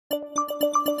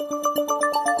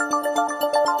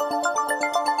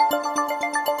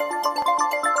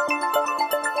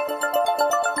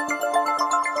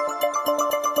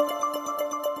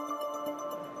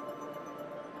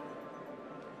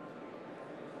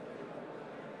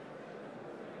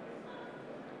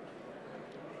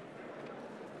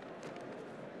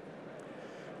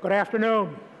Good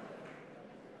afternoon.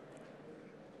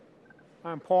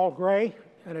 I'm Paul Gray,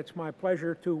 and it's my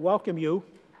pleasure to welcome you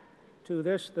to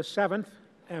this, the seventh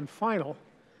and final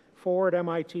Ford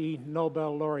MIT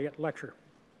Nobel Laureate Lecture.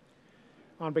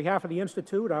 On behalf of the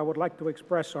Institute, I would like to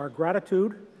express our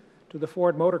gratitude to the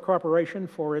Ford Motor Corporation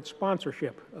for its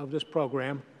sponsorship of this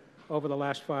program over the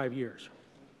last 5 years.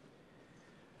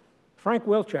 Frank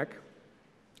Wilczek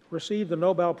received the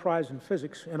Nobel Prize in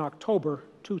Physics in October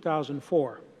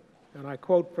 2004, and I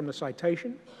quote from the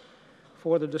citation,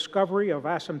 "for the discovery of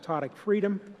asymptotic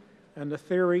freedom and the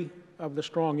theory of the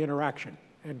strong interaction,"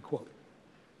 end quote.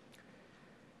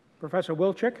 Professor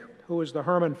Wilczek, who is the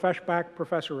Hermann Feshbach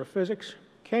Professor of Physics,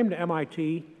 came to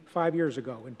MIT 5 years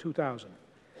ago in 2000,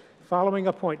 following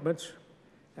appointments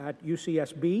at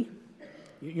UCSB,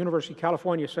 University of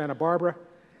California, Santa Barbara,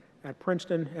 at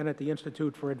Princeton, and at the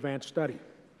Institute for Advanced Study.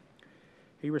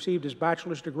 He received his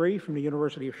bachelor's degree from the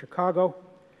University of Chicago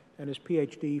and his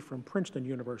PhD from Princeton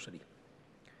University.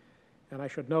 And I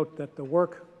should note that the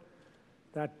work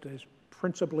that is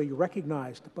principally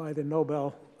recognized by the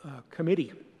Nobel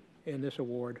Committee in this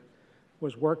award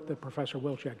was work that Professor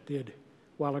Wilczek did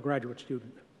while a graduate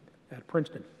student at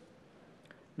Princeton.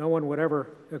 No one would ever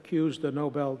accuse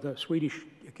the Swedish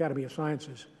Academy of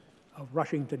Sciences of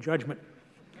rushing to judgment.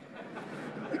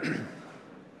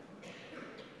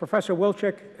 Professor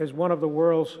Wilczek is one of the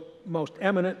world's most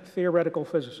eminent theoretical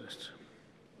physicists.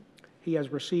 He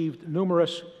has received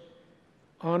numerous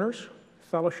honors,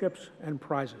 fellowships, and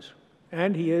prizes.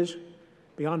 And he is,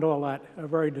 beyond all that, a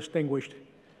very distinguished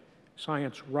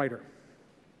science writer.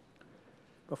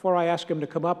 Before I ask him to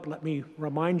come up, let me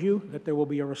remind you that there will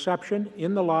be a reception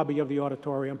in the lobby of the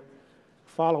auditorium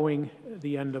following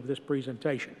the end of this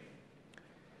presentation.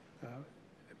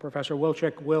 Professor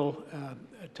Wilczek will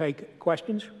take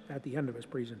questions at the end of his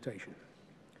presentation.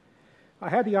 I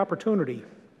had the opportunity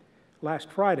last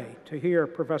Friday to hear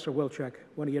Professor Wilczek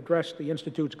when he addressed the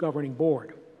Institute's governing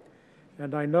board,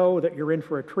 and I know that you're in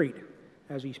for a treat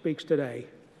as he speaks today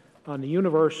on "The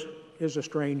Universe is a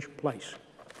Strange Place."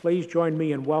 Please join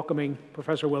me in welcoming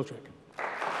Professor Wilczek.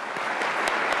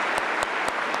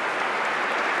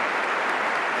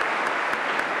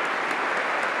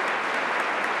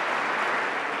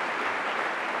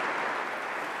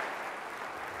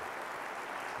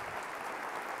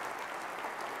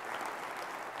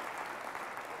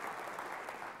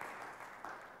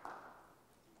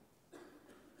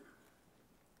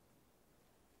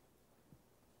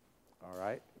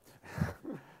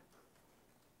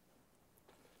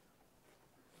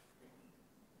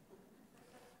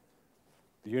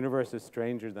 The universe is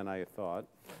stranger than I had thought.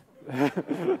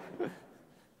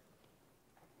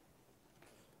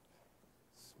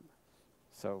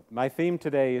 So my theme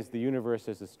today is the universe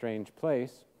is a strange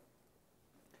place.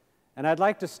 And I'd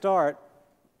like to start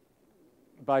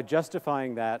by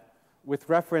justifying that with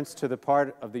reference to the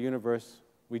part of the universe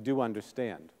we do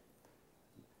understand.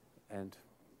 And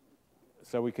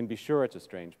so we can be sure it's a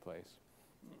strange place.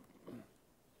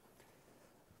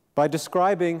 By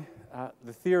describing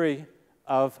the theory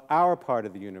of our part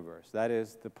of the universe, that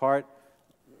is, the part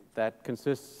that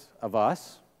consists of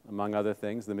us, among other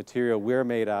things, the material we're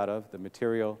made out of, the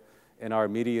material in our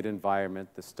immediate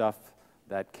environment, the stuff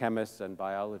that chemists and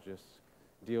biologists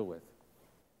deal with.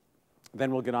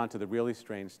 Then we'll get on to the really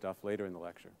strange stuff later in the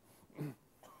lecture.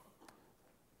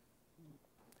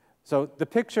 So the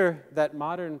picture that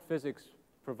modern physics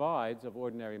provides of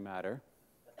ordinary matter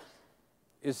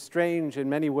is strange in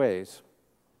many ways.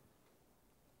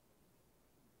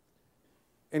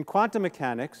 In quantum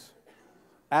mechanics,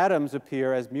 atoms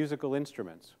appear as musical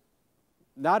instruments,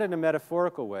 not in a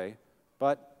metaphorical way,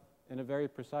 but in a very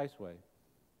precise way.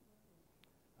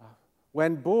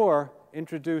 When Bohr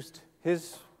introduced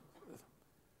his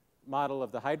model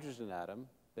of the hydrogen atom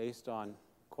based on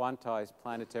quantized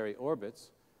planetary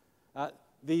orbits,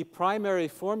 the primary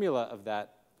formula of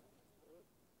that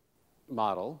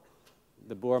model,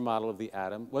 the Bohr model of the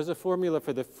atom, was a formula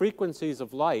for the frequencies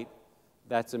of light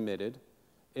that's emitted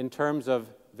in terms of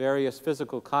various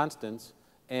physical constants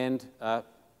and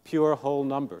pure whole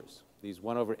numbers, these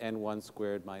 1 over n1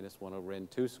 squared minus 1 over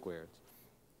n2 squared.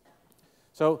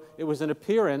 So it was an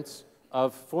appearance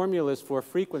of formulas for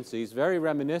frequencies very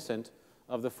reminiscent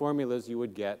of the formulas you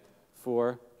would get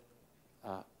for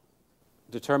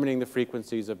determining the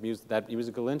frequencies of that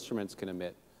musical instruments can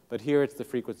emit. But here it's the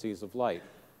frequencies of light.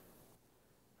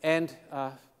 And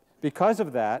because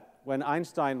of that, when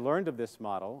Einstein learned of this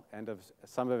model and of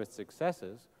some of its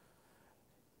successes,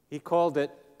 he called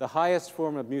it the highest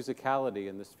form of musicality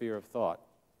in the sphere of thought.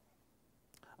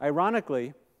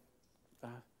 Ironically,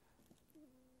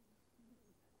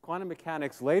 quantum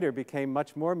mechanics later became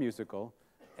much more musical,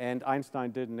 and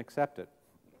Einstein didn't accept it.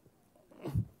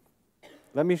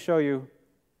 Let me show you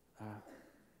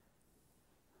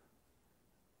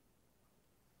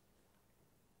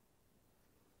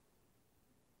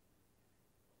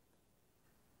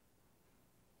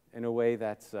in a way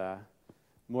that's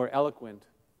more eloquent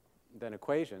than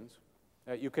equations.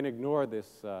 You can ignore this,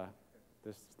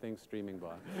 this thing streaming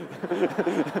by.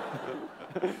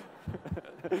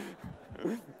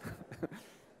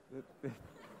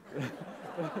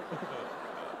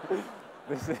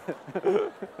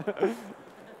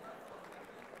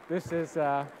 This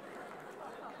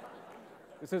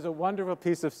is a wonderful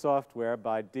piece of software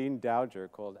by Dean Dowger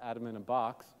called Atom in a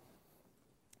Box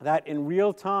that in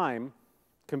real time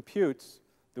computes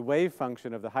the wave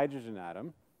function of the hydrogen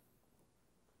atom,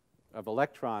 of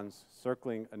electrons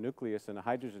circling a nucleus in a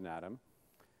hydrogen atom,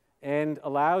 and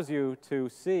allows you to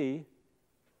see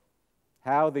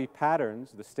how the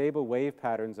patterns, the stable wave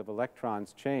patterns of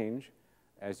electrons change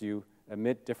as you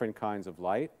emit different kinds of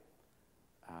light.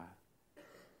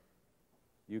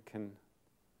 You can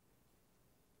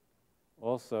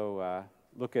also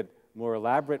look at more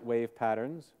elaborate wave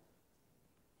patterns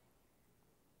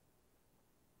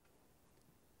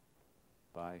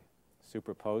by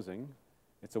superposing.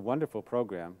 It's a wonderful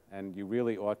program, and you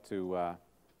really ought to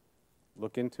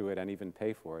look into it and even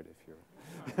pay for it if you're...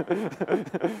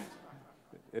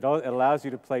 It allows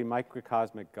you to play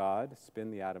microcosmic God,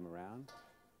 spin the atom around.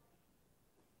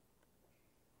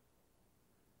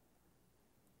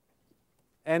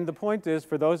 And the point is,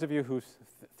 for those of you who've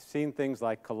seen things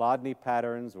like Kolodny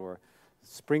patterns or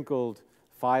sprinkled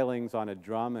filings on a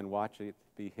drum and watch it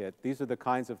be hit, these are the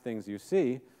kinds of things you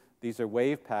see. These are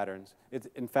wave patterns.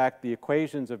 In fact, the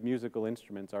equations of musical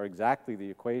instruments are exactly the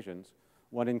equations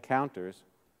one encounters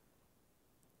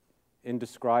in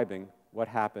describing what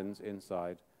happens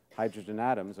inside hydrogen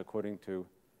atoms according to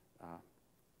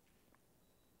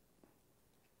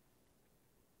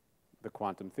the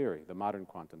quantum theory, the modern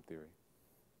quantum theory.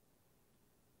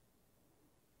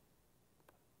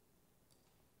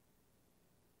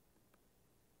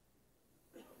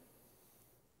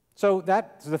 So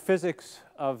that's the physics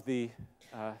of the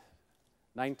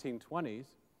 1920s.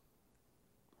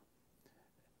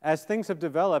 As things have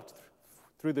developed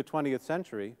through the 20th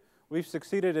century, we've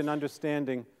succeeded in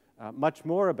understanding much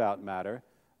more about matter,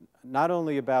 not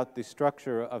only about the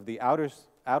structure of the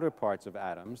outer parts of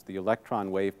atoms, the electron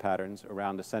wave patterns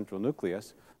around the central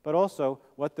nucleus, but also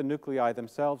what the nuclei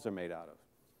themselves are made out of.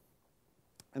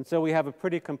 And so we have a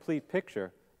pretty complete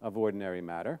picture of ordinary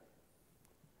matter.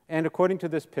 And according to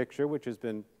this picture, which has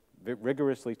been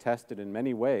rigorously tested in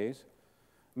many ways,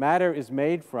 matter is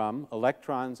made from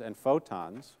electrons and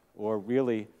photons, or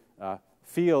really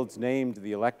fields named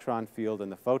the electron field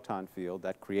and the photon field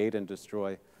that create and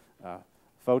destroy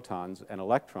photons and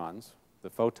electrons. The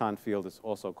photon field is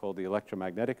also called the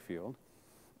electromagnetic field.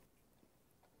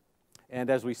 And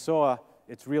as we saw,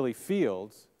 it's really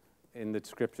fields in the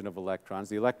description of electrons.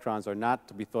 The electrons are not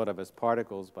to be thought of as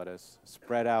particles, but as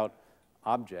spread out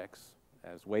objects,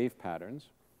 as wave patterns.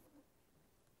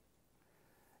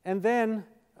 And then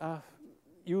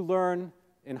you learn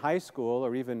in high school,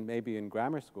 or even maybe in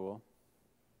grammar school,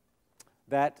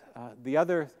 that the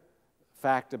other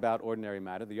fact about ordinary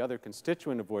matter, the other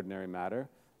constituent of ordinary matter,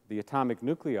 the atomic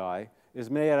nuclei, is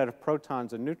made out of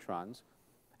protons and neutrons.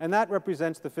 And that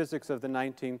represents the physics of the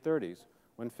 1930s,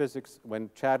 when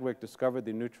Chadwick discovered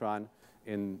the neutron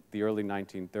in the early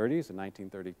 1930s, in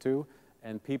 1932,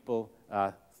 and people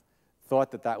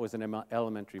thought that that was an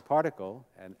elementary particle,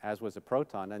 and as was a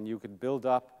proton, and you could build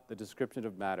up the description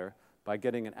of matter by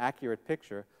getting an accurate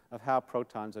picture of how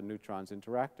protons and neutrons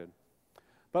interacted.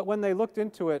 But when they looked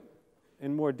into it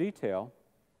in more detail,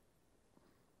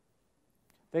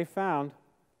 they found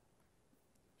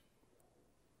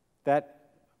that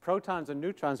protons and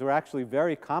neutrons were actually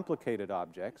very complicated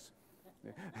objects.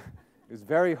 It was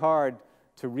very hard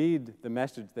to read the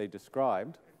message they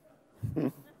described.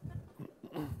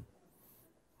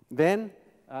 Then,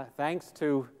 thanks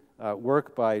to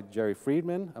work by Jerry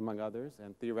Friedman, among others,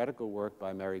 and theoretical work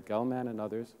by Mary Gell-Mann and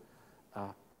others,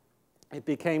 it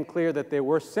became clear that there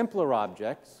were simpler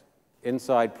objects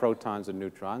inside protons and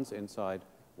neutrons, inside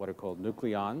what are called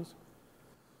nucleons,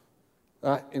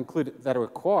 that are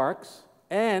quarks,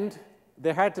 and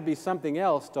there had to be something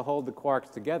else to hold the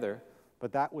quarks together,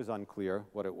 but that was unclear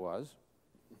what it was.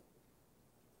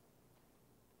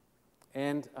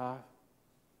 And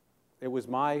it was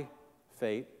my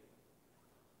fate,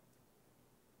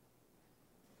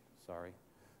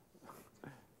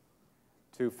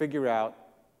 to figure out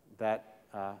that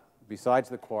besides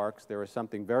the quarks, there is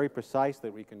something very precise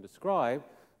that we can describe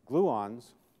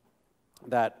gluons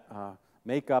that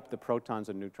make up the protons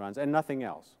and neutrons and nothing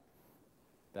else.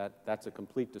 That's a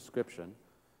complete description.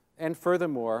 And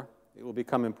furthermore, it will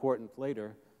become important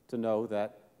later to know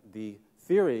that the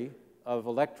theory of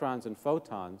electrons and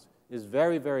photons is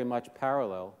very, very much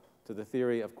parallel to the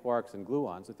theory of quarks and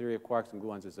gluons. The theory of quarks and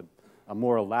gluons is a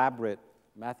more elaborate,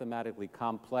 mathematically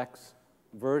complex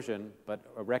version, but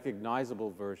a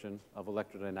recognizable version of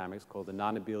electrodynamics called the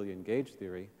non-abelian gauge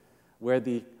theory, where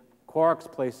the quarks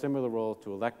play a similar role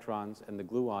to electrons and the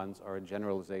gluons are a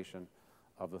generalization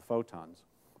of the photons.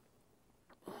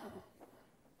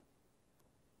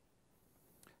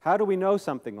 How do we know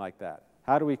something like that?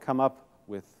 How do we come up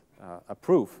with a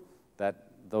proof that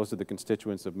those are the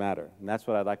constituents of matter? And that's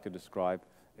what I'd like to describe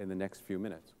in the next few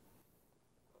minutes.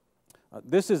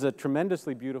 This is a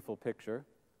tremendously beautiful picture,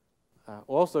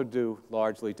 also due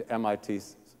largely to MIT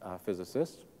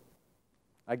physicists.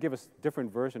 I give a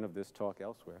different version of this talk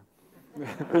elsewhere.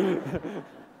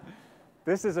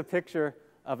 This is a picture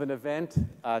of an event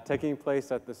taking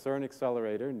place at the CERN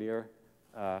accelerator near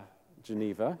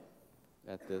Geneva,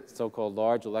 at the so-called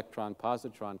Large Electron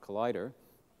Positron Collider.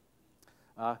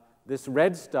 This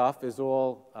red stuff is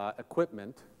all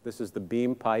equipment. This is the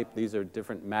beam pipe. These are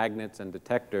different magnets and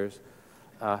detectors.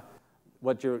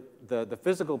 The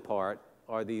physical part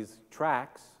are these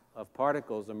tracks of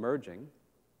particles emerging.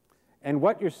 And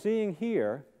what you're seeing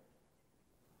here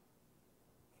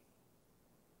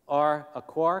are a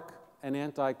quark, an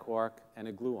antiquark, and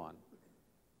a gluon.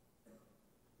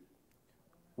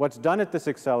 What's done at this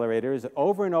accelerator is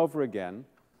over and over again,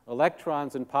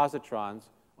 electrons and positrons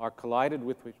are collided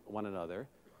with one another,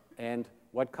 and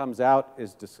what comes out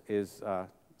is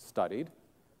studied.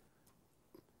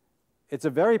 It's a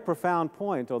very profound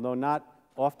point, although not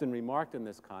often remarked in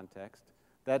this context,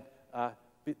 that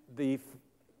the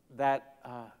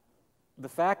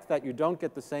fact that you don't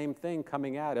get the same thing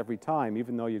coming out every time,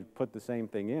 even though you put the same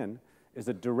thing in, is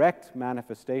a direct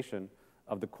manifestation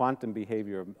of the quantum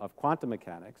behavior of quantum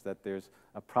mechanics, that there's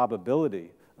a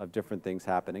probability of different things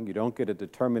happening. You don't get a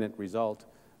determinate result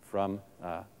from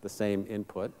the same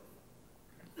input.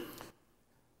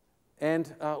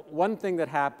 And one thing that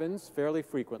happens fairly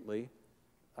frequently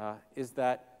is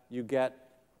that you get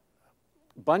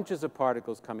bunches of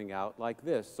particles coming out like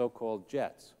this, so-called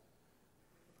jets.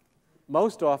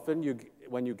 Most often,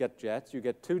 when you get jets, you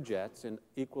get two jets in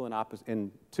equal and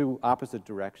in two opposite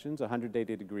directions,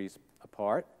 180 degrees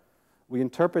apart. We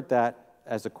interpret that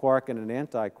as a quark and an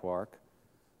antiquark.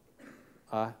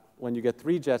 When you get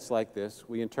three jets like this,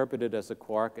 we interpret it as a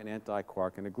quark, an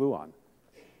antiquark, and a gluon.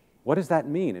 What does that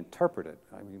mean, interpret it?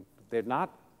 I mean, they're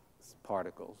not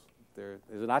particles. They're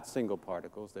not single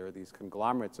particles. There are these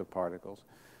conglomerates of particles.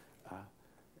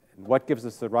 And what gives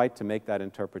us the right to make that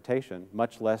interpretation,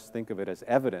 much less think of it as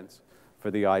evidence for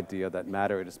the idea that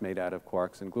matter is made out of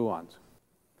quarks and gluons?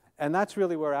 And that's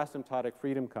really where asymptotic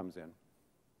freedom comes in.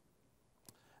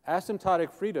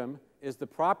 Asymptotic freedom is the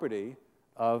property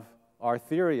of our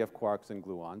theory of quarks and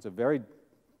gluons, a very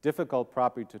difficult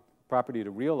property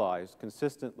to realize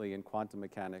consistently in quantum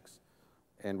mechanics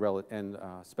and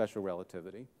special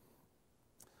relativity.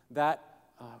 That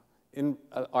in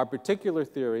our particular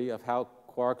theory of how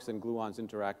quarks and gluons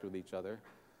interact with each other,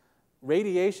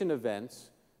 radiation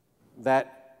events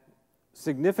that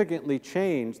significantly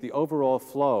change the overall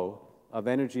flow of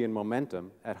energy and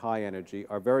momentum at high energy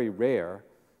are very rare,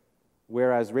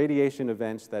 whereas radiation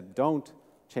events that don't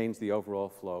change the overall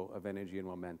flow of energy and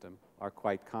momentum are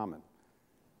quite common.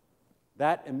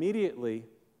 That immediately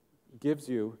gives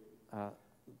you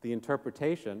the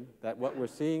interpretation that what we're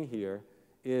seeing here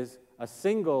is a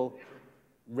single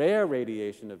rare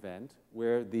radiation event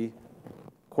where the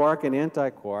quark and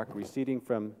antiquark receding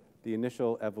from the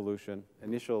initial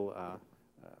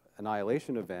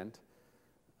annihilation event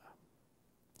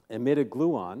emit a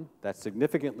gluon that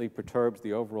significantly perturbs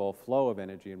the overall flow of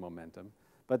energy and momentum.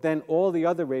 But then all the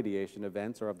other radiation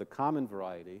events are of the common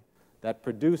variety that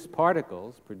produce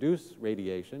particles, produce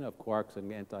radiation of quarks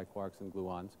and antiquarks and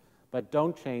gluons, but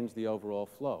don't change the overall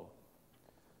flow.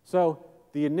 So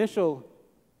the initial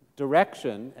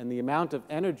direction and the amount of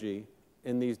energy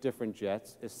in these different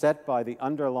jets is set by the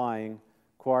underlying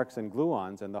quarks and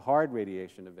gluons and the hard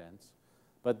radiation events,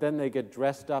 but then they get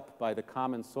dressed up by the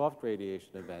common soft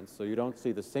radiation events, so you don't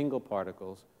see the single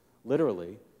particles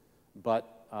literally,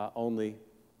 but only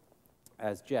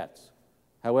as jets.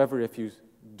 However, if you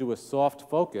do a soft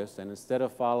focus and instead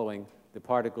of following the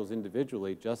particles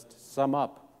individually, just sum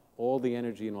up all the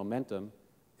energy and momentum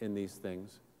in these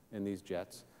things, in these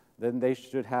jets, then they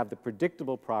should have the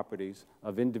predictable properties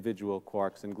of individual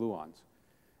quarks and gluons.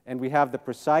 And we have the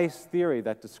precise theory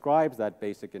that describes that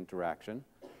basic interaction.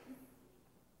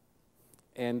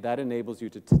 And that enables you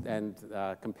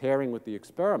to, comparing with the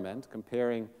experiment,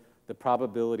 comparing the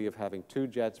probability of having 2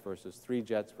 jets versus 3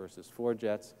 jets versus 4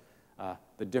 jets,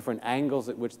 the different angles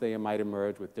at which they might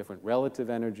emerge with different relative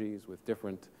energies, with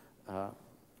different,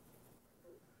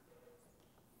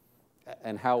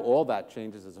 and how all that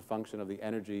changes as a function of the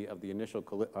energy of the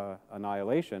initial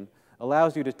annihilation,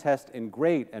 allows you to test in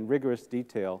great and rigorous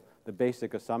detail the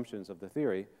basic assumptions of the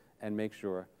theory and make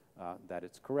sure that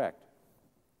it's correct.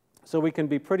 So we can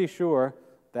be pretty sure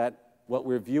that what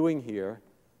we're viewing here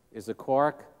is a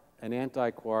quark, an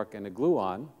antiquark, and a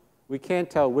gluon. We can't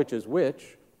tell which is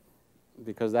which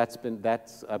because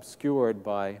that's obscured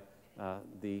by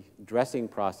the dressing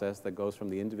process that goes from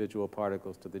the individual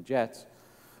particles to the jets.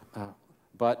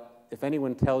 But if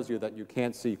anyone tells you that you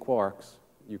can't see quarks,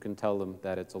 you can tell them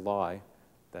that it's a lie,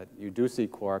 that you do see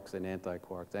quarks and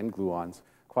antiquarks and gluons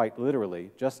quite literally,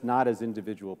 just not as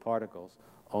individual particles,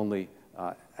 only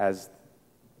as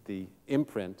the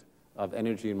imprint of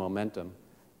energy and momentum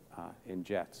in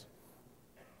jets.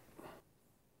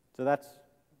 So that's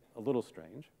a little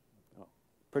strange,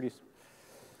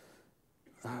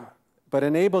 but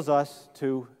enables us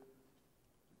to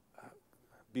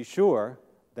be sure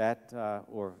that,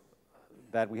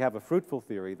 that we have a fruitful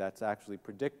theory that's actually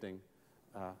predicting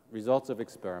results of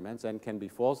experiments and can be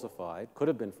falsified, could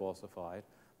have been falsified,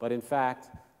 but in fact,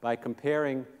 by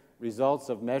comparing results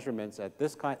of measurements at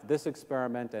this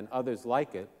experiment and others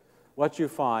like it, what you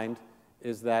find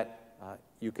is that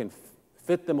you can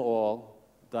fit them all,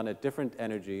 done at different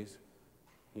energies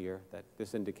here, that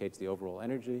this indicates the overall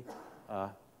energy,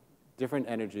 different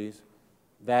energies,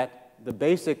 that the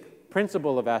basic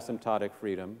principle of asymptotic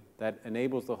freedom that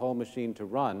enables the whole machine to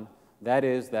run, that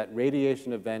is that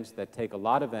radiation events that take a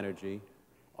lot of energy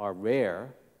are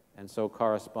rare and so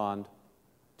correspond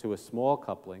to a small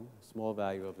coupling, a small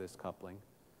value of this coupling.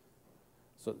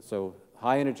 So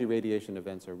high energy radiation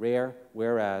events are rare,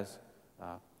 whereas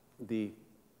the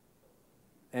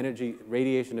energy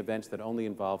radiation events that only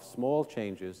involve small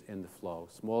changes in the flow,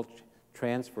 small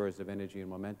transfers of energy and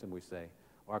momentum, we say,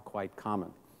 are quite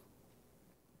common.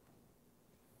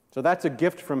 So that's a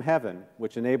gift from heaven,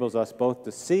 which enables us both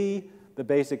to see the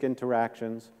basic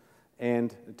interactions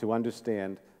and to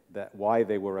understand that why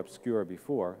they were obscure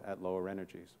before at lower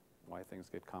energies, why things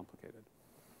get complicated.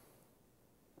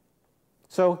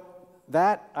 So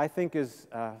that, I think, is,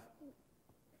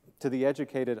 to the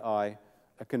educated eye,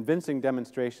 a convincing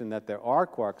demonstration that there are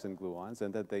quarks and gluons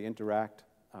and that they interact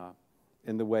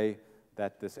in the way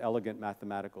that this elegant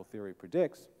mathematical theory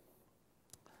predicts.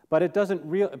 But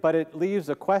it leaves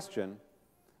a question,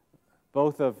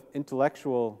 both of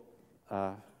intellectual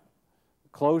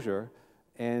closure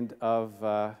and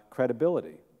of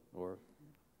credibility, or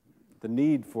the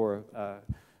need for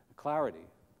clarity.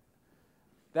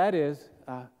 That is,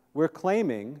 we're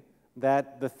claiming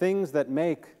that the things that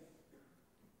make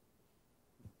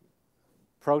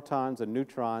protons and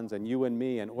neutrons and you and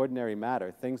me and ordinary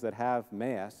matter, things that have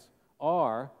mass,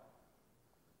 are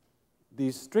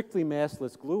these strictly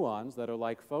massless gluons that are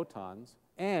like photons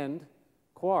and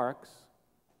quarks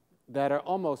that are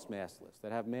almost massless,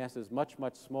 that have masses much,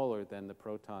 much smaller than the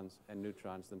protons and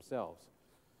neutrons themselves.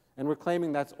 And we're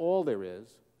claiming that's all there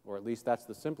is, or at least that's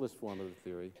the simplest form of the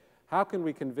theory. How can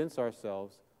we convince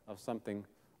ourselves of something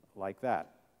like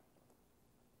that?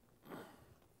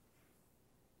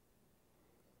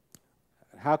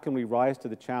 How can we rise to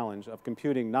the challenge of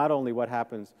computing not only what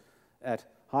happens at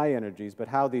high energies, but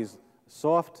how these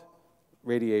soft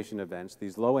radiation events,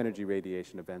 these low energy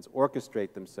radiation events,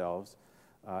 orchestrate themselves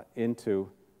into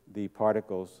the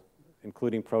particles,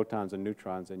 including protons and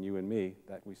neutrons and you and me,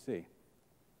 that we see?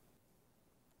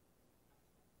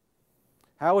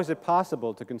 How is it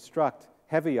possible to construct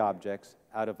heavy objects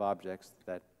out of objects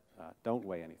that don't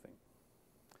weigh anything?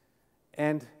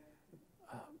 And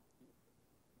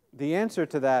the answer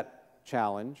to that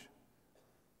challenge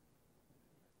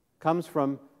comes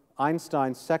from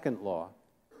Einstein's second law.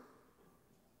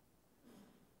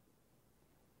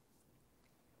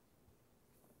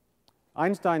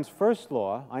 Einstein's first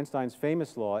law, Einstein's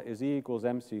famous law, is E equals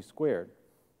mc squared.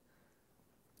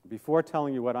 Before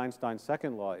telling you what Einstein's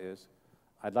second law is,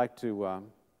 I'd like to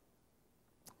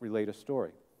relate a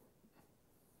story.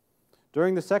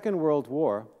 During the Second World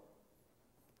War,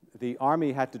 the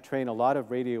Army had to train a lot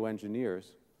of radio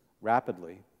engineers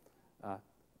rapidly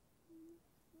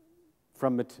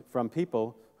from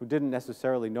people who didn't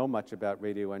necessarily know much about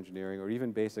radio engineering or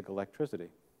even basic electricity.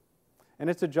 And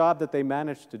it's a job that they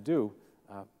managed to do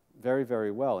very,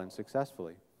 very well and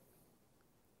successfully.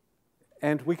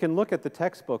 And we can look at the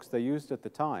textbooks they used at the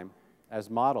time as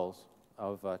models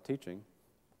of teaching.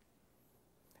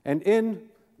 And in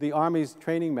the Army's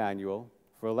training manual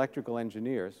for electrical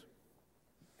engineers,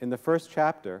 in the first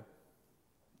chapter,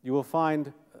 you will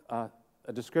find a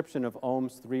description of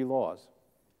Ohm's 3 laws.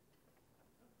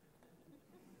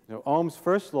 Now, Ohm's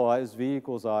first law is V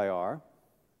equals IR.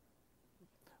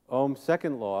 Ohm's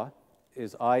second law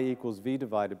is I equals V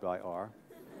divided by R.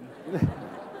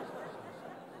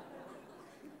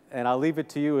 And I'll leave it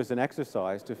to you as an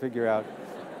exercise to figure out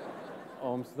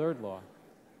Ohm's third law.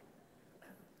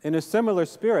 In a similar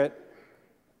spirit,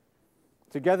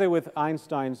 together with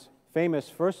Einstein's famous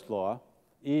first law,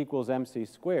 E equals mc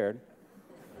squared,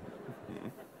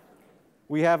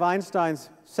 we have Einstein's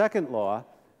second law,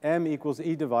 m equals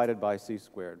E divided by c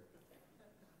squared.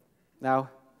 Now,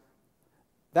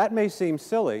 that may seem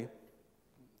silly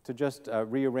to just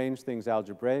rearrange things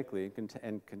algebraically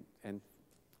and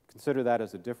consider that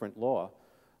as a different law,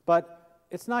 but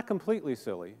it's not completely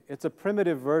silly. It's a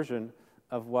primitive version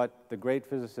of what the great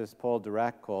physicist Paul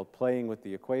Dirac called playing with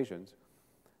the equations,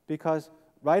 because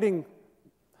writing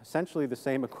essentially the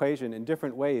same equation in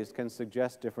different ways can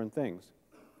suggest different things.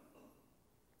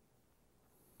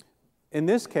 In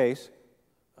this case,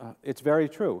 it's very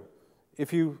true.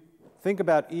 If you think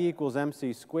about E equals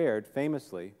mc squared,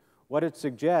 famously, what it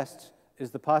suggests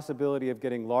is the possibility of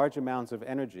getting large amounts of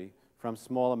energy from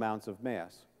small amounts of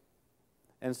mass.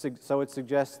 And so it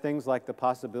suggests things like the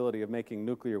possibility of making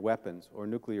nuclear weapons or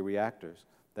nuclear reactors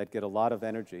that get a lot of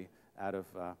energy out of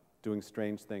doing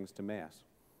strange things to mass.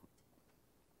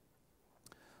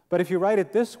 But if you write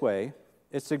it this way,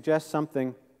 it suggests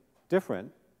something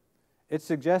different. It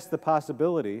suggests the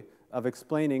possibility of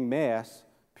explaining mass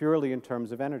purely in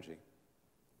terms of energy.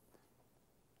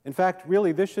 In fact,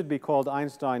 really, this should be called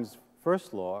Einstein's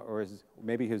first law, or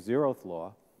maybe his 0th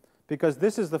law, because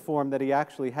this is the form that he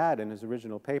actually had in his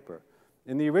original paper.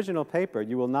 In the original paper,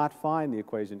 you will not find the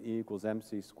equation E equals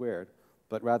mc squared,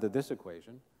 but rather this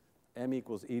equation, m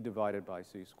equals E divided by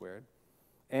c squared.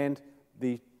 And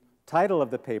the title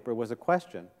of the paper was a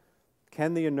question: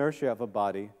 can the inertia of a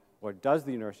body, or does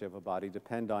the inertia of a body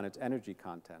depend on its energy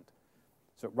content?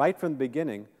 So right from the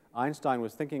beginning, Einstein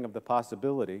was thinking of the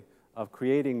possibility of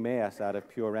creating mass out of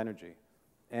pure energy.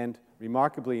 And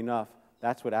remarkably enough,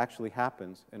 that's what actually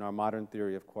happens in our modern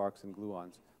theory of quarks and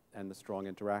gluons and the strong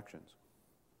interactions.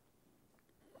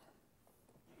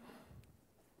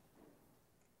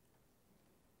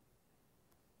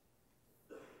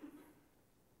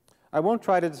 I won't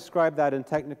try to describe that in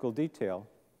technical detail,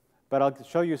 but I'll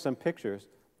show you some pictures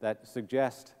that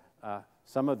suggest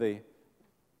some of the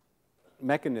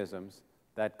mechanisms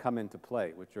that come into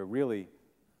play, which are really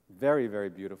very, very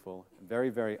beautiful, very,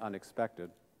 very unexpected,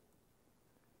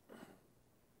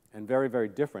 and very, very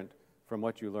different from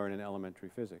what you learn in elementary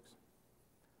physics.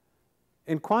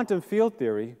 In quantum field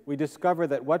theory, we discover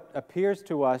that what appears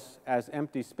to us as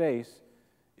empty space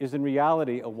is in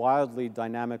reality a wildly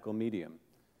dynamical medium,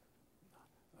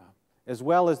 as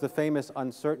well as the famous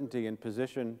uncertainty in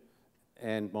position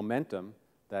and momentum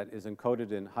that is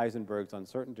encoded in Heisenberg's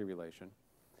uncertainty relation.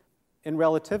 In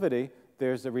relativity,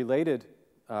 there's a related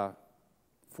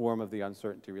form of the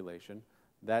uncertainty relation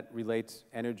that relates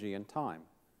energy and time.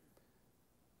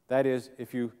 That is,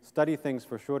 if you study things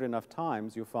for short enough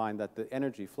times, you'll find that the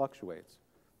energy fluctuates.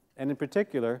 And in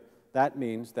particular, that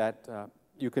means that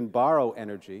you can borrow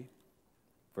energy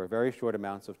for very short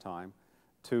amounts of time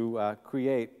to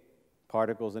create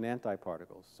particles and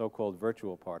antiparticles, so-called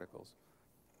virtual particles.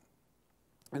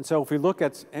 And so if we look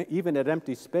at, even at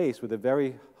empty space with a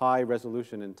very high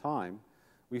resolution in time,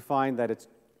 we find that it's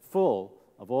full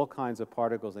of all kinds of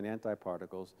particles and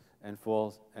antiparticles and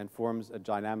forms a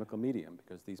dynamical medium,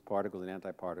 because these particles and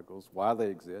antiparticles, while they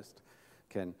exist,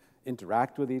 can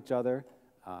interact with each other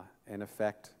and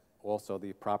affect also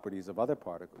the properties of other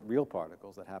particles, real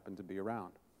particles that happen to be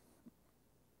around.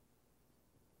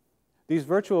 These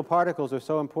virtual particles are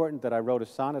so important that I wrote a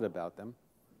sonnet about them.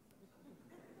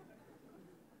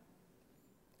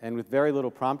 And with very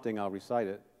little prompting, I'll recite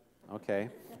it. Okay.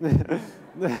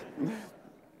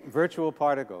 Virtual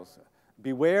particles.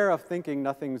 Beware of thinking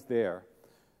nothing's there.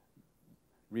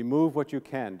 Remove what you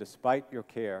can, despite your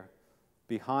care.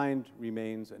 Behind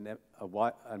remains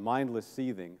a mindless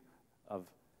seething of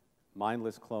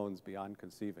mindless clones beyond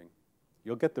conceiving.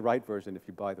 You'll get the right version if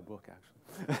you buy the book,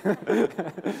 actually.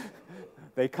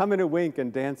 They come in a wink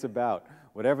and dance about.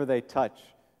 Whatever they touch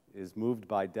is moved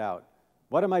by doubt.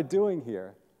 What am I doing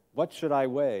here? What should I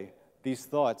weigh? These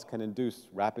thoughts can induce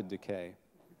rapid decay.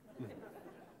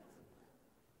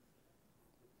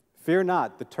 Fear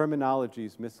not, the terminology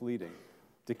is misleading.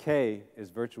 Decay is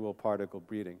virtual particle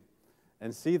breeding.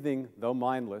 And seething, though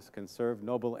mindless, can serve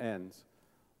noble ends.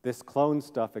 This clone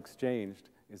stuff exchanged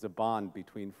is a bond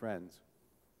between friends.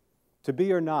 To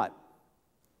be or not,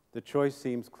 the choice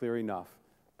seems clear enough,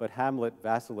 but Hamlet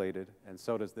vacillated, and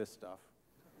so does this stuff.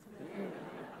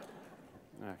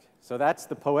 Okay, so that's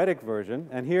the poetic version,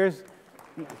 and here's,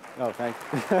 oh, thank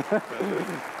you.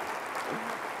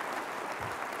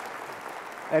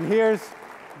 And here's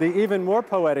the even more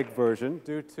poetic version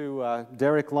due to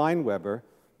Derek Lineweber.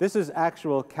 This is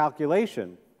actual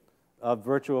calculation of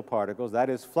virtual particles, that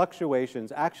is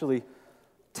fluctuations, actually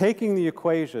taking the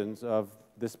equations of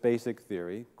this basic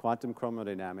theory, quantum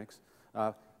chromodynamics,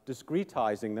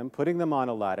 discretizing them, putting them on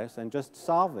a lattice, and just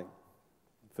solving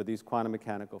for these quantum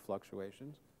mechanical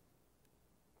fluctuations.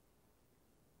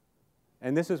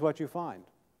 And this is what you find.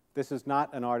 This is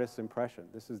not an artist's impression.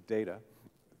 This is data.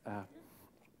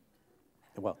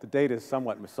 Well, the data is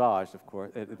somewhat massaged, of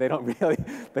course. They don't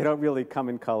really come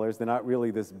in colors. They're not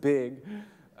really this big.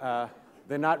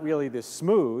 They're not really this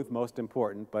smooth, most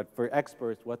important, but for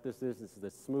experts, what this is the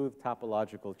smooth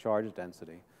topological charge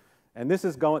density. And this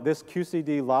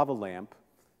QCD lava lamp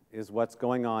is what's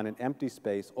going on in empty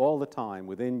space all the time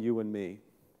within you and me,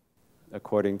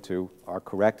 according to our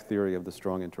correct theory of the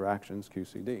strong interactions,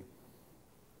 QCD.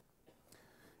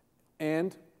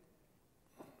 And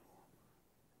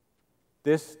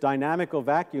this dynamical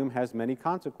vacuum has many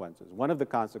consequences. One of the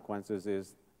consequences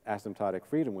is asymptotic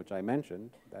freedom, which I mentioned,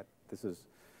 that this is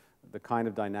the kind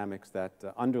of dynamics that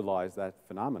underlies that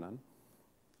phenomenon.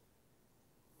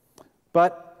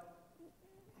 But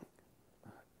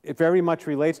it very much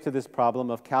relates to this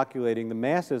problem of calculating the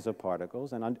masses of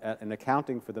particles and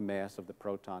accounting for the mass of the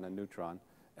proton and neutron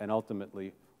and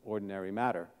ultimately ordinary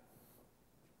matter.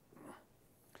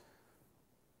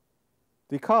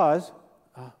 Because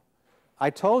I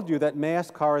told you that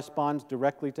mass corresponds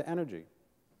directly to energy.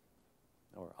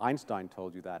 Or Einstein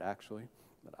told you that, actually,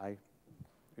 but I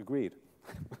agreed.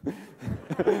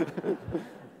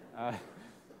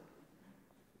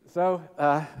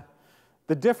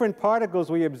 The different particles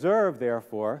we observe,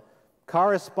 therefore,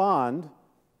 correspond,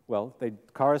 well, they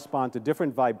correspond to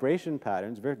different vibration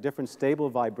patterns, very different stable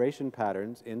vibration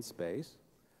patterns in space.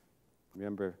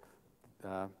 Remember,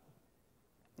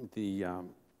 the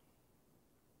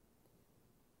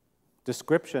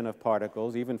description of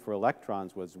particles, even for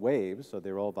electrons, was waves, so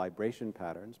they're all vibration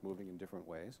patterns moving in different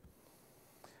ways.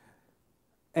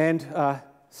 And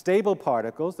stable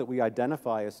particles that we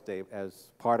identify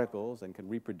as particles and can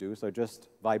reproduce are just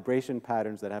vibration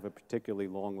patterns that have a particularly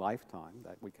long lifetime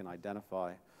that we can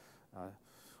identify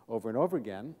over and over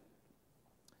again.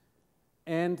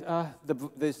 And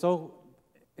so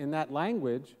in that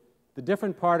language, the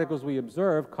different particles we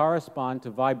observe correspond to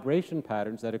vibration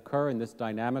patterns that occur in this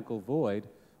dynamical void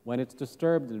when it's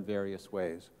disturbed in various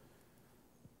ways.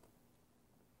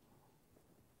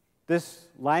 This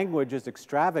language is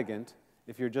extravagant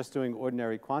if you're just doing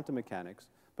ordinary quantum mechanics,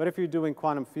 but if you're doing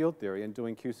quantum field theory and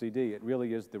doing QCD, it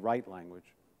really is the right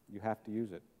language. You have to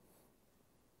use it.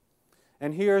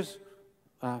 And here's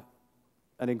an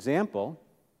example.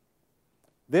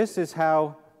 This is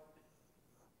how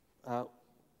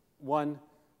one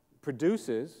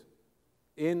produces,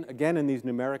 again in these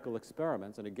numerical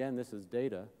experiments, and again this is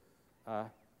data,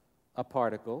 a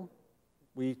particle.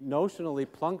 We notionally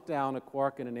plunk down a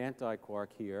quark and an antiquark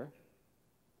here.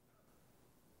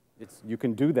 You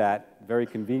can do that very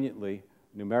conveniently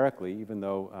numerically, even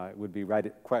though it would be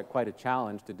quite a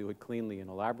challenge to do it cleanly in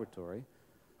a laboratory.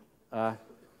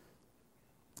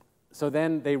 So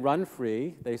then they run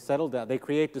free, they settle down, they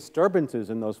create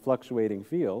disturbances in those fluctuating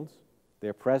fields.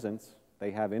 Their presence,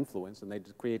 they have influence, and they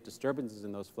create disturbances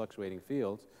in those fluctuating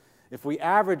fields. If we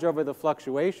average over the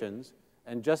fluctuations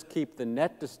and just keep the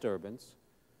net disturbance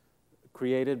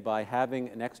created by having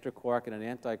an extra quark and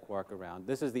an antiquark around,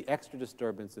 this is the extra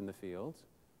disturbance in the fields.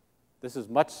 This is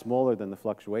much smaller than the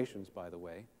fluctuations, by the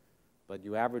way, but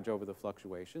you average over the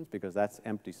fluctuations because that's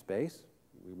empty space.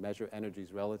 We measure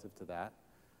energies relative to that.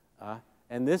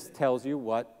 And this tells you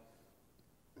what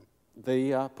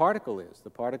the particle is. The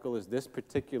particle is this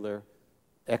particular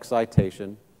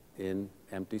excitation in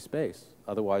empty space,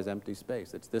 otherwise empty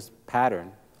space. It's this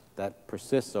pattern that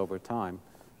persists over time.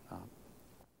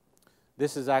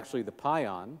 This is actually the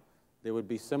pion. There would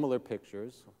be similar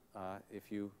pictures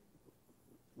if you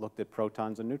looked at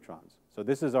protons and neutrons. So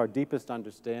this is our deepest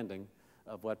understanding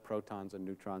of what protons and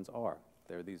neutrons are.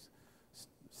 They're these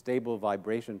stable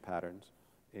vibration patterns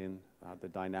in the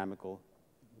dynamical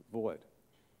void.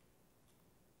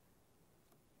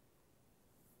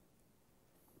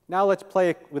 Now let's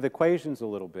play with equations a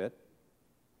little bit,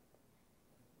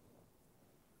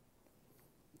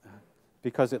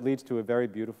 because it leads to a very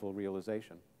beautiful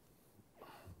realization.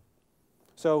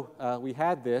 So we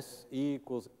had this,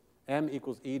 M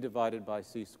equals E divided by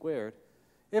C squared.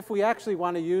 if we actually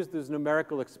want to use these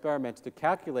numerical experiments to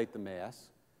calculate the mass,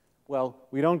 well,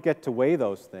 we don't get to weigh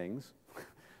those things,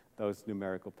 those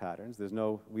numerical patterns. There's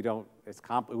no, we don't, it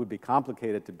would be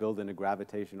complicated to build in a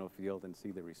gravitational field and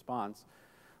see the response.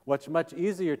 What's much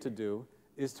easier to do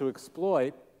is to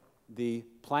exploit the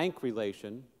Planck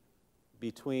relation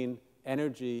between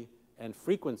energy and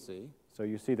frequency. So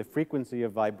you see the frequency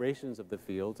of vibrations of the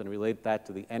fields and relate that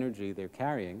to the energy they're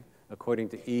carrying according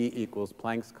to E equals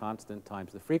Planck's constant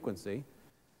times the frequency.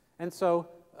 And so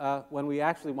when we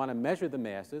actually want to measure the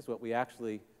masses, what we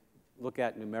actually look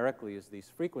at numerically is these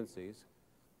frequencies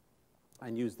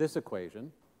and use this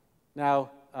equation.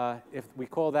 Now, if we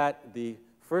call that the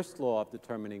first law of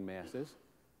determining masses,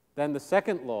 then the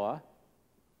second law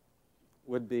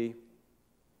would be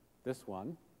this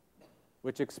one,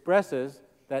 which expresses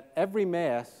that every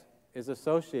mass is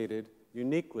associated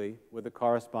uniquely with a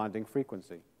corresponding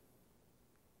frequency.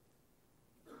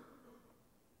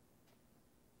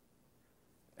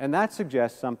 And that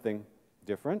suggests something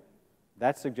different.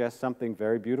 That suggests something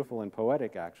very beautiful and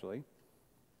poetic, actually.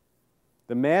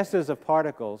 The masses of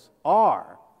particles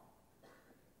are,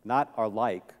 not are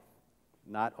like,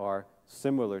 not are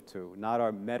similar to, not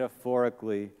are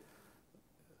metaphorically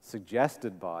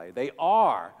suggested by. They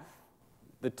are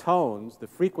the tones, the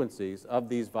frequencies of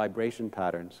these vibration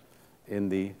patterns in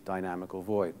the dynamical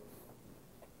void.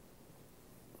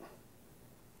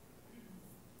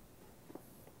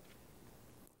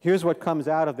 Here's what comes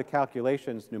out of the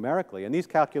calculations numerically. And these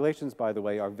calculations, by the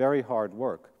way, are very hard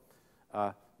work.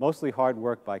 Mostly hard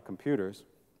work by computers,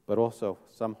 but also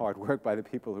some hard work by the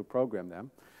people who program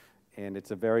them. And it's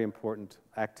a very important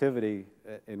activity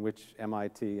in which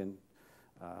MIT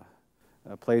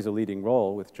plays a leading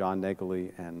role with John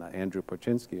Naegeli and Andrew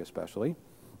Porchinsky especially.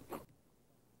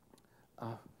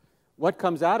 What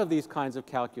comes out of these kinds of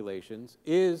calculations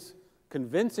is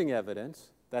convincing evidence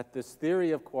that this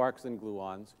theory of quarks and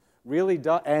gluons really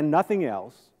does, and nothing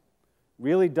else,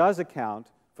 really does account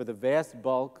for the vast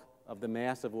bulk of the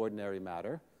mass of ordinary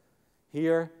matter.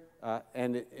 Here,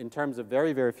 and in terms of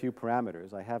very, very few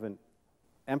parameters, I haven't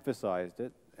emphasized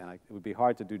it, and it would be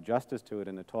hard to do justice to it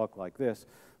in a talk like this,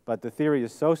 but the theory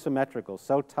is so symmetrical,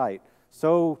 so tight,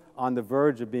 so on the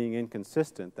verge of being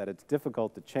inconsistent that it's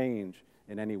difficult to change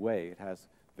in any way. It has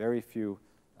very few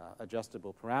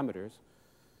adjustable parameters.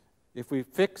 If we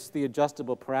fix the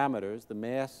adjustable parameters, the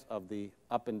mass of the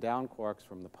up and down quarks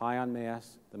from the pion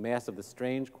mass, the mass of the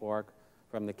strange quark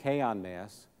from the kaon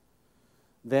mass,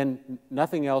 then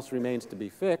nothing else remains to be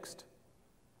fixed,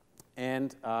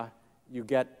 and you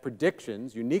get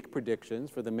predictions, unique predictions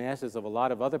for the masses of a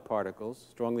lot of other particles,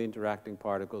 strongly interacting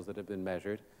particles that have been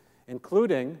measured,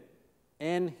 including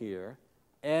N here.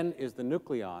 N is the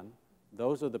nucleon.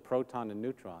 Those are the proton and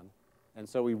neutron. And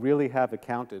so we really have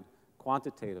accounted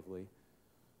quantitatively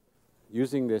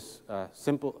using this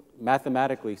simple,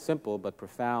 mathematically simple but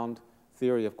profound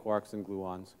theory of quarks and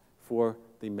gluons for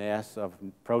the mass of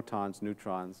protons,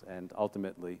 neutrons, and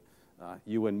ultimately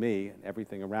you and me and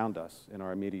everything around us in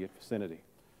our immediate vicinity.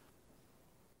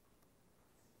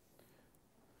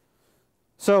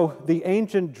 So the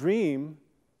ancient dream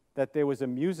that there was a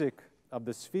music of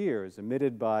the spheres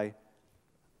emitted by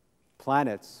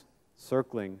planets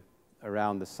circling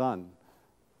around the sun,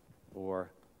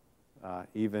 or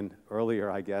even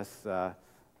earlier, I guess,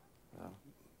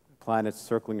 planets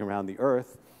circling around the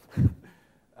Earth.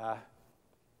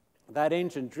 That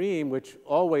ancient dream, which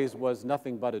always was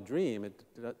nothing but a dream, it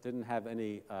didn't have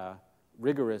any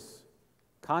rigorous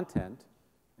content,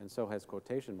 and so has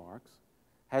quotation marks,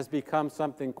 has become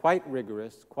something quite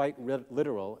rigorous, quite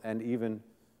literal, and even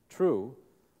true,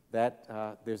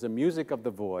 that there's a music of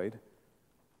the void,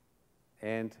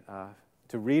 and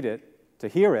to read it, to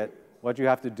hear it, what you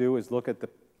have to do is look at the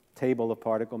table of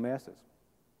particle masses.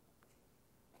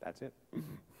 That's it.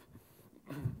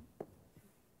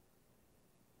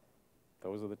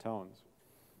 Those are the tones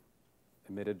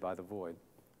emitted by the void.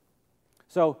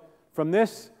 So from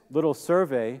this little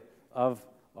survey of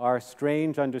our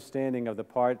strange understanding of the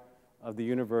part of the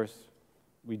universe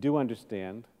we do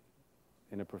understand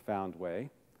in a profound way,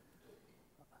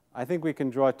 I think we can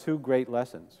draw two great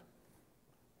lessons.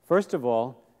 First of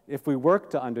all, if we work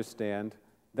to understand,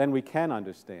 then we can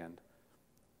understand.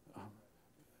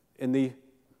 In the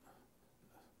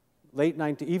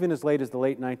even as late as the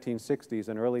late 1960s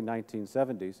and early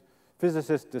 1970s,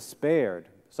 physicists despaired,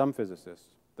 some physicists,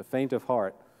 the faint of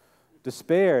heart,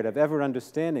 despaired of ever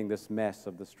understanding this mess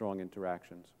of the strong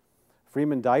interactions.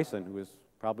 Freeman Dyson, who was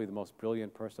probably the most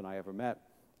brilliant person I ever met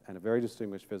and a very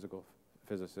distinguished physical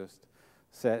physicist,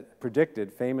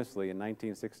 predicted famously in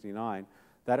 1969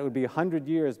 that it would be 100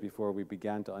 years before we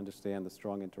began to understand the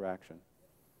strong interaction.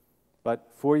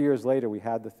 But 4 years later, we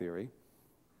had the theory.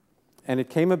 And it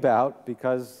came about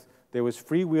because there was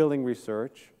freewheeling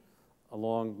research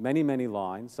along many, many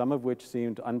lines, some of which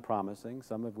seemed unpromising,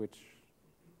 some of which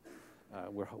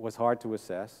was hard to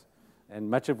assess, and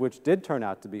much of which did turn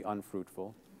out to be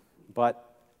unfruitful. But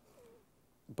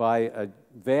by a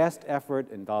vast effort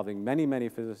involving many, many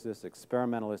physicists,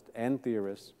 experimentalists, and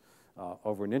theorists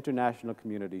over an international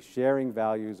community sharing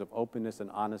values of openness and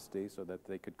honesty so that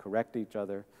they could correct each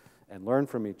other and learn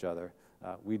from each other,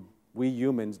 we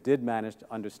humans did manage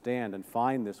to understand and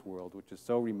find this world, which is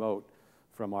so remote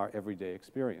from our everyday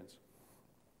experience.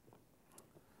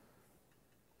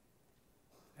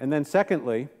 And then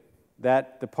secondly,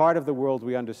 that the part of the world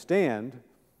we understand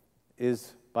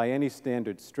is by any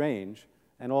standard strange,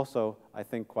 and also, I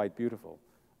think, quite beautiful.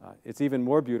 It's even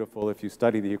more beautiful if you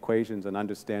study the equations and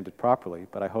understand it properly,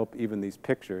 but I hope even these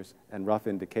pictures and rough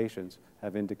indications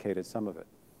have indicated some of it.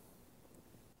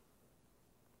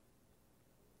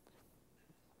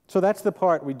 So that's the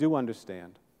part we do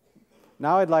understand.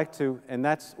 Now I'd like to, and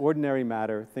that's ordinary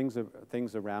matter,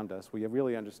 things around us, we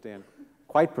really understand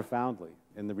quite profoundly.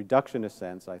 In the reductionist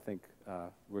sense, I think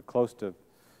we're close to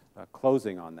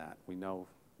closing on that. We know,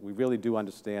 we really do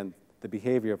understand the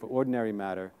behavior of ordinary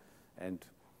matter and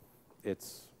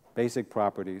its basic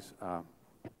properties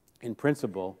in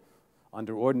principle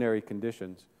under ordinary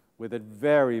conditions with a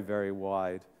very, very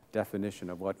wide definition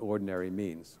of what ordinary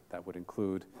means. That would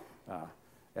include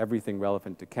everything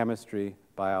relevant to chemistry,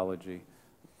 biology,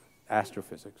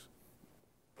 astrophysics.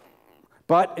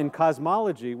 But in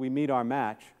cosmology, we meet our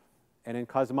match, and in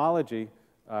cosmology,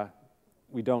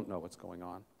 we don't know what's going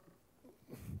on.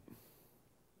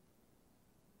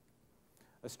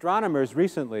 Astronomers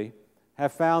recently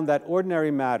have found that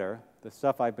ordinary matter, the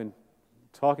stuff I've been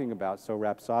talking about so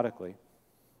rhapsodically,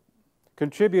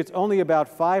 contributes only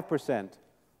about 5%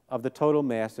 of the total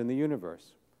mass in the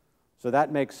universe. So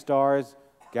that makes stars,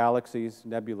 galaxies,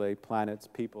 nebulae, planets,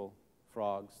 people,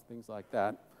 frogs, things like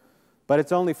that. But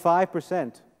it's only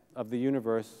 5% of the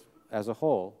universe as a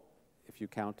whole, if you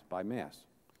count by mass.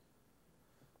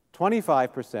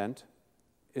 25%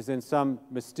 is in some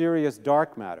mysterious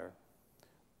dark matter.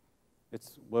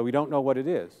 Well, we don't know what it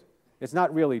is. It's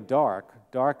not really dark.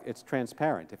 It's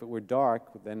transparent. If it were dark,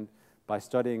 then by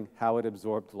studying how it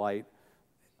absorbed light,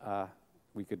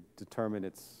 we could determine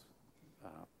its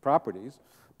properties.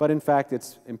 But in fact,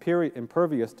 it's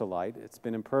impervious to light. It's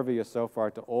been impervious so far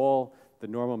to all the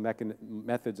normal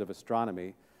methods of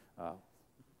astronomy,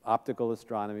 optical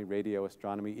astronomy, radio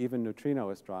astronomy, even neutrino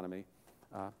astronomy.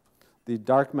 The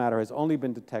dark matter has only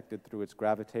been detected through its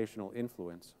gravitational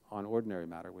influence on ordinary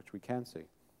matter, which we can see.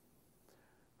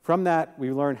 From that,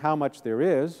 we learn how much there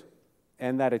is,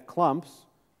 and that it clumps,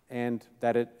 and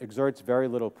that it exerts very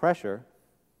little pressure.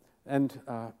 And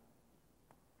then,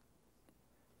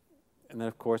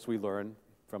 of course, we learn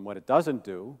from what it doesn't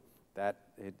do that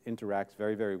it interacts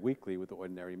very, very weakly with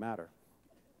ordinary matter.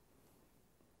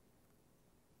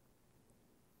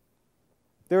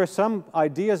 There are some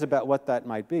ideas about what that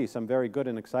might be, some very good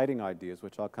and exciting ideas,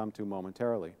 which I'll come to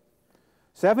momentarily.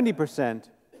 70%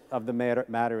 of the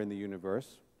matter in the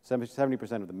universe,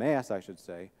 70% of the mass, I should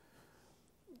say,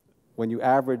 when you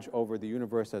average over the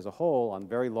universe as a whole on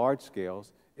very large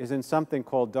scales, is in something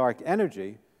called dark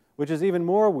energy, which is even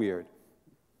more weird.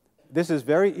 This is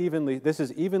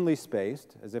evenly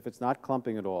spaced, as if it's not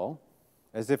clumping at all,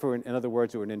 as if, in other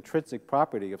words, it were an intrinsic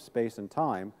property of space and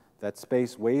time, that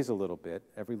space weighs a little bit.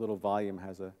 Every little volume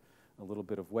has a little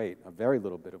bit of weight, a very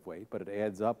little bit of weight, but it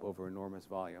adds up over enormous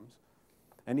volumes.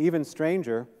 And even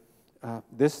stranger,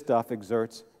 this stuff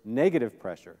exerts negative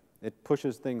pressure. It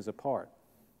pushes things apart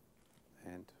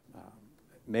and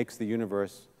makes the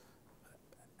universe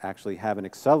actually have an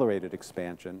accelerated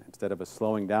expansion instead of a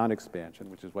slowing down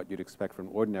expansion, which is what you'd expect from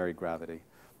ordinary gravity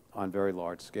on very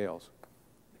large scales.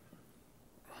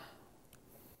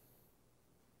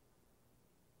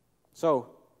 So,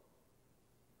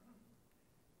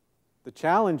 the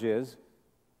challenge is,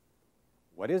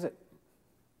 what is it?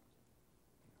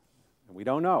 And we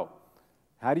don't know.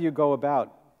 How do you go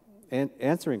about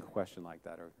answering a question like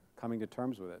that or coming to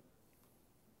terms with it?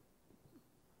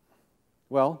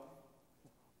 Well,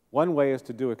 one way is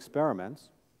to do experiments,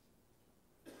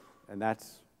 and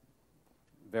that's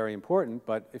very important,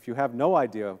 but if you have no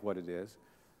idea of what it is,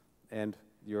 and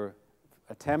your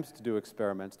attempts to do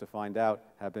experiments to find out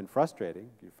have been frustrating,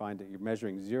 you find that you're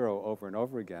measuring zero over and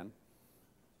over again,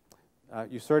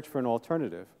 you search for an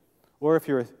alternative. Or if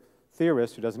you're a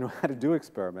theorist who doesn't know how to do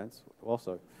experiments,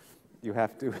 also, you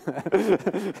have to,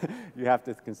 you have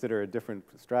to consider a different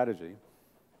strategy.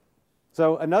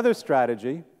 So another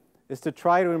strategy is to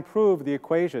try to improve the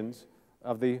equations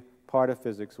of the part of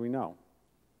physics we know.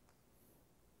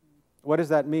 What does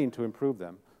that mean to improve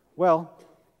them? Well,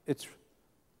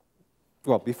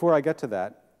 before I get to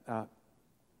that,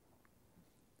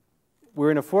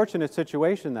 we're in a fortunate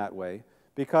situation that way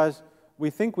because we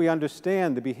think we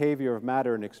understand the behavior of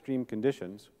matter in extreme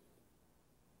conditions.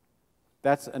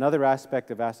 That's another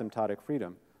aspect of asymptotic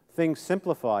freedom. Things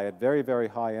simplify at very, very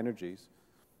high energies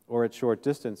or at short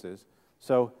distances.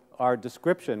 So our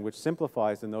description, which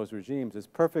simplifies in those regimes, is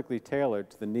perfectly tailored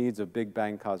to the needs of Big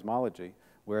Bang cosmology,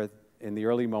 where in the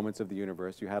early moments of the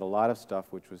universe you had a lot of stuff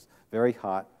which was very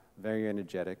hot, very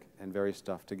energetic, and very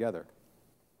stuffed together.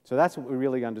 So that's what we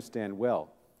really understand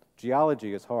well.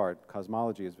 Geology is hard.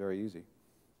 Cosmology is very easy.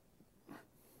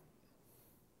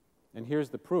 And here's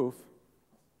the proof.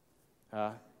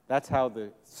 That's how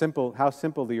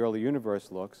simple the early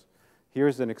universe looks.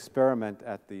 Here's an experiment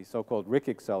at the so-called RIC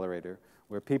accelerator,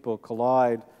 where people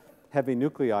collide heavy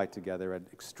nuclei together at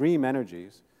extreme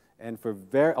energies, and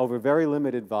over very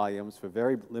limited volumes, for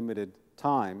very limited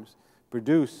times,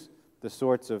 produce the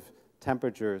sorts of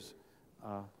temperatures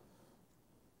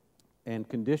and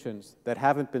conditions that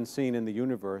haven't been seen in the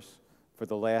universe for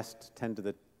the last 10 to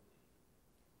the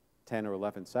 10 or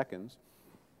 11 seconds.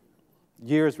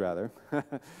 Years, rather.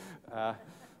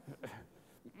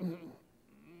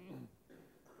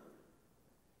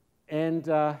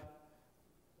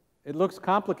 It looks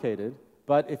complicated,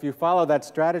 but if you follow that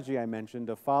strategy I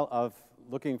mentioned of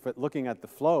looking at the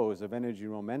flows of energy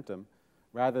momentum,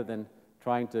 rather than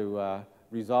trying to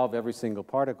resolve every single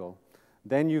particle,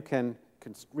 then you can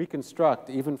reconstruct,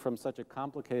 even from such a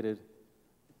complicated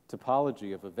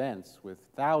topology of events with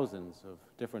thousands of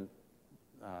different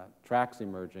tracks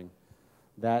emerging,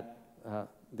 that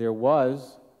there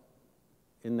was,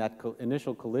 in that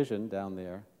initial collision down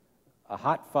there, a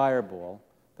hot fireball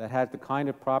that had the kind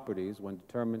of properties,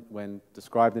 when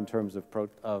described in terms of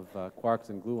quarks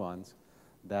and gluons,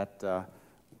 that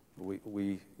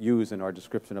we use in our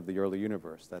description of the early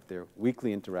universe, that they're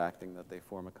weakly interacting, that they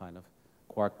form a kind of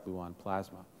quark-gluon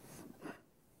plasma.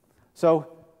 So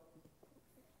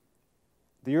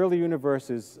the early universe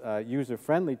is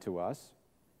user-friendly to us,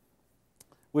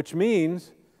 which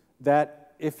means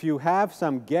that if you have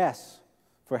some guess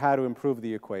for how to improve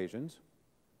the equations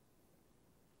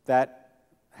that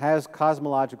has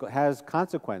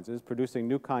consequences, producing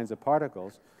new kinds of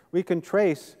particles, we can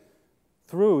trace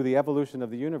through the evolution of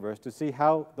the universe to see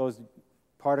how those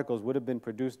particles would have been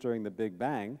produced during the Big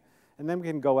Bang, and then we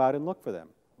can go out and look for them.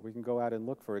 We can go out and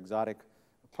look for exotic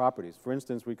properties. For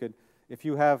instance, if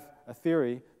you have a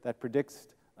theory that predicts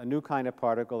a new kind of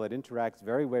particle that interacts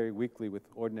very, very weakly with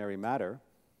ordinary matter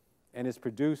and is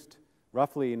produced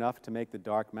roughly enough to make the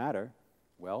dark matter,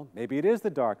 well, maybe it is the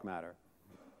dark matter.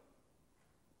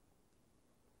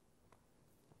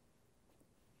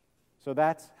 So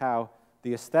that's how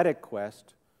the aesthetic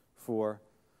quest for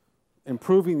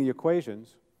improving the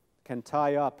equations can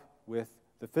tie up with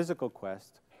the physical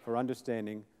quest for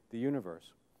understanding the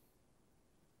universe.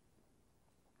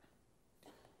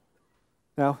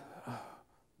 Now,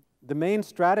 the main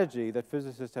strategy that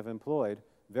physicists have employed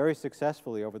very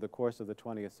successfully over the course of the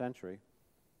 20th century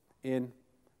in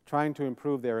trying to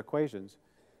improve their equations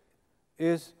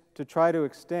is to try to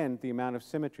extend the amount of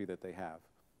symmetry that they have.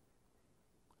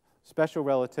 Special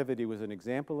relativity was an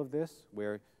example of this,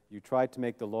 where you tried to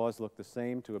make the laws look the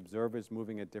same to observers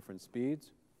moving at different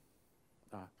speeds.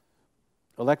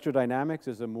 Electrodynamics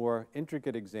is a more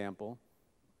intricate example,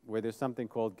 where there's something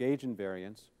called gauge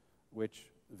invariance, which,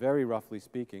 very roughly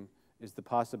speaking, is the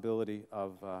possibility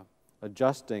of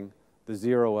adjusting the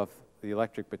zero of the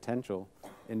electric potential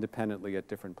independently at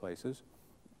different places,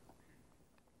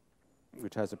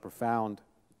 which has a profound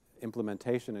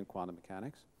implementation in quantum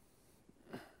mechanics.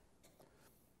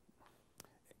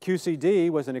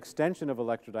 QCD was an extension of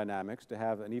electrodynamics to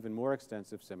have an even more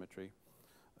extensive symmetry,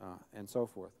 and so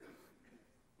forth.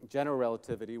 General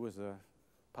relativity was a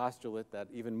postulate that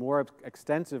even more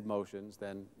extensive motions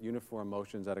than uniform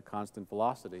motions at a constant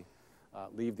velocity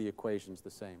leave the equations the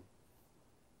same.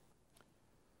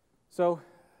 So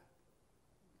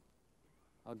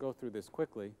I'll go through this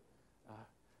quickly.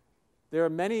 There are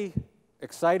many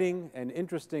exciting and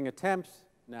interesting attempts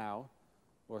now,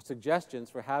 or suggestions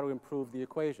for how to improve the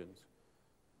equations.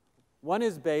 One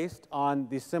is based on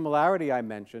the similarity I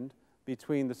mentioned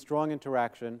between the strong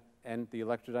interaction and the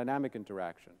electrodynamic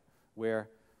interaction, where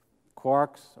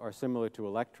quarks are similar to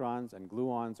electrons and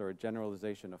gluons are a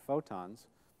generalization of photons.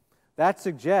 That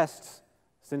suggests,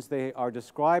 since they are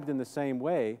described in the same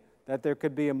way, that there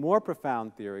could be a more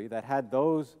profound theory that had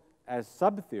those as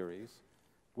sub-theories,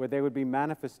 where they would be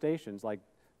manifestations like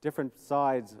different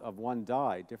sides of one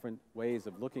die, different ways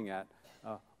of looking at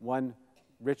one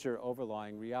richer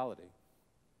overlying reality.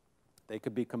 They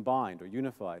could be combined or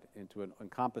unified into an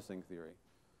encompassing theory.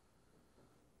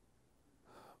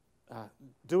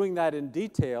 Doing that in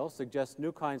detail suggests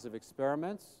new kinds of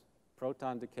experiments,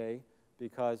 proton decay,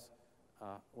 because,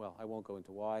 well, I won't go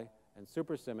into why, and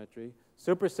supersymmetry.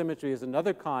 Supersymmetry is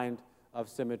another kind of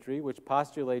symmetry which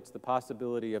postulates the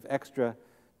possibility of extra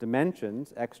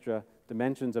dimensions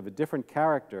of a different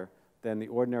character than the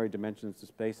ordinary dimensions of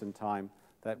space and time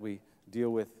that we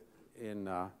deal with in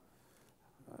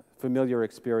familiar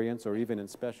experience or even in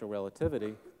special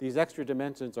relativity. These extra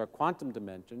dimensions are quantum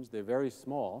dimensions. They're very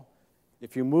small.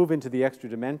 If you move into the extra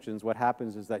dimensions, what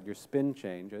happens is that your spin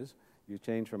changes. You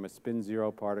change from a spin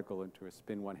 0 particle into a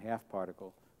spin 1/2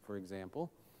 particle, for example.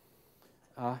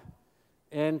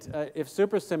 If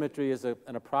supersymmetry is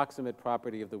an approximate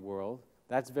property of the world,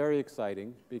 that's very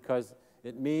exciting because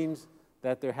it means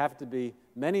that there have to be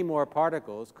many more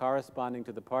particles corresponding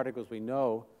to the particles we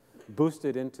know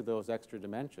boosted into those extra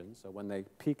dimensions. So when they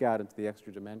peek out into the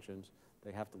extra dimensions,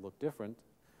 they have to look different.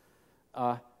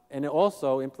 And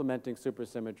also, implementing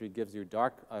supersymmetry gives you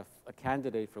a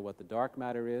candidate for what the dark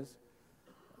matter is.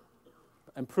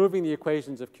 Improving the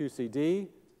equations of QCD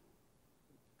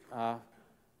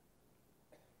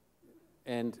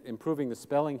and improving the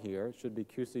spelling here, it should be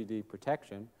QCD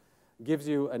protection, gives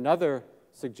you another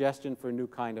suggestion for a new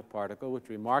kind of particle, which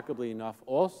remarkably enough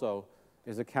also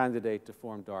is a candidate to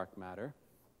form dark matter.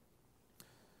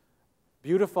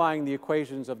 Beautifying the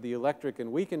equations of the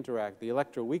electro-weak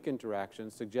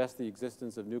interactions suggests the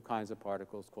existence of new kinds of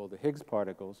particles called the Higgs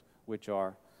particles, which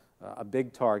are a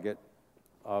big target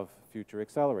of future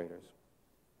accelerators.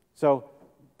 So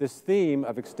this theme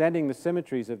of extending the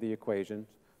symmetries of the equations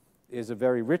is a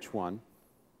very rich one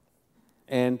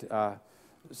and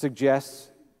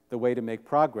suggests the way to make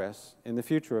progress in the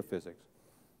future of physics.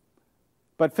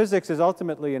 But physics is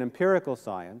ultimately an empirical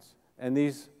science, and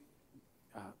these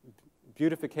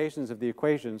beautifications of the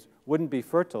equations wouldn't be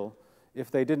fertile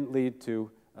if they didn't lead to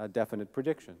definite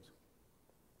predictions.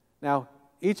 Now,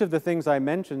 each of the things I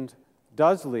mentioned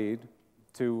does lead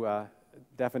to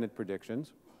definite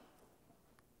predictions,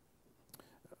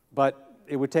 but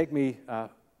it would take me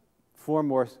 4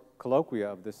 more colloquia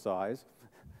of this size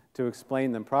to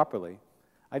explain them properly.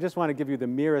 I just want to give you the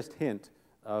merest hint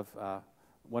of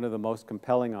one of the most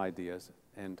compelling ideas,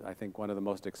 and I think one of the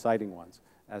most exciting ones,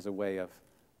 as a way of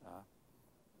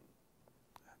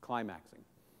climaxing.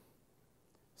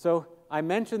 So I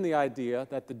mentioned the idea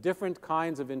that the different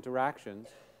kinds of interactions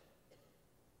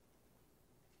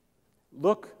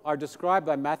are described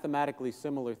by mathematically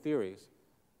similar theories.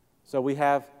 So we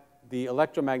have the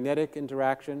electromagnetic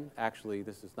interaction. Actually,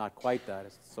 this is not quite that.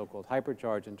 It's the so-called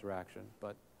hypercharge interaction,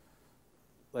 but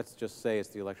let's just say it's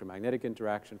the electromagnetic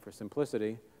interaction for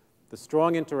simplicity. The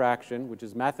strong interaction, which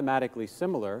is mathematically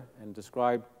similar and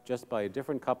described just by a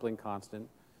different coupling constant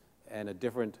and a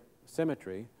different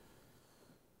symmetry,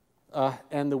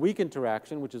 and the weak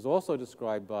interaction, which is also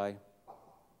described by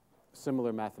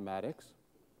similar mathematics.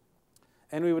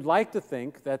 And we would like to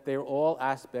think that they're all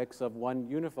aspects of one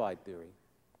unified theory.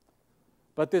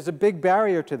 But there's a big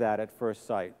barrier to that at first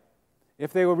sight.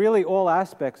 If they were really all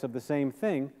aspects of the same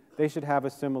thing, they should have a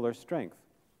similar strength.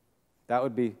 That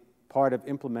would be part of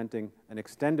implementing an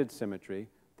extended symmetry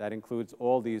that includes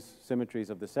all these symmetries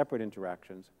of the separate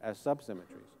interactions as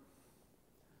subsymmetries.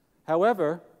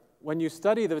 However, when you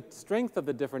study the strength of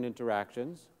the different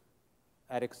interactions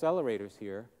at accelerators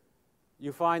here,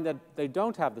 you find that they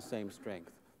don't have the same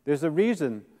strength. There's a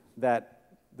reason that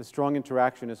the strong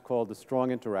interaction is called the strong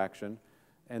interaction,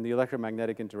 and the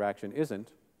electromagnetic interaction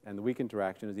isn't, and the weak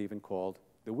interaction is even called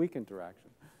the weak interaction.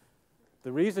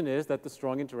 The reason is that the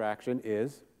strong interaction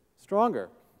is stronger.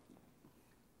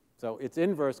 So its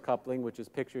inverse coupling, which is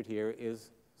pictured here, is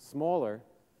smaller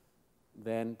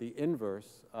than the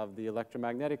inverse of the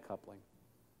electromagnetic coupling.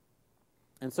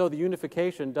 And so the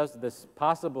unification this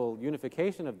possible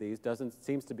unification of these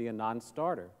seems to be a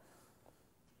non-starter.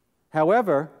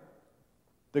 However,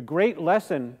 the great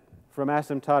lesson from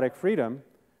asymptotic freedom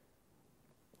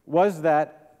was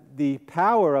that the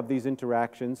power of these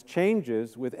interactions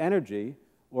changes with energy,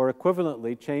 or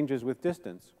equivalently changes with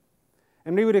distance.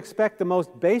 And we would expect the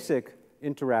most basic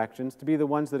interactions to be the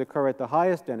ones that occur at the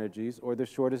highest energies or the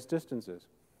shortest distances.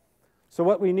 So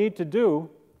what we need to do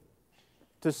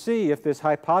to see if this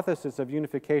hypothesis of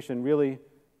unification really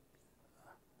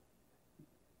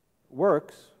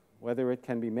works, whether it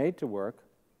can be made to work,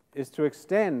 is to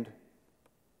extend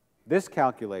this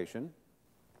calculation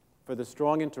for the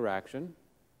strong interaction,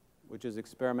 which is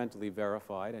experimentally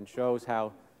verified and shows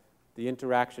how the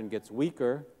interaction gets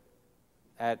weaker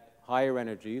at higher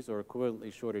energies or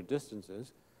equivalently shorter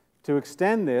distances, to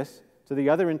extend this to the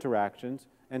other interactions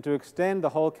and to extend the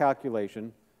whole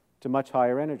calculation to much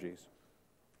higher energies.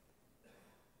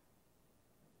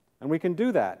 And we can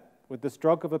do that with the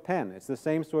stroke of a pen. It's the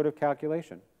same sort of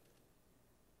calculation.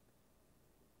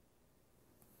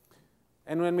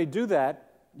 And when we do that,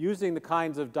 using the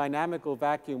kinds of dynamical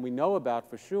vacuum we know about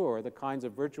for sure, the kinds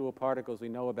of virtual particles we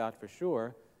know about for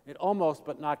sure, it almost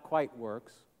but not quite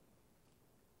works.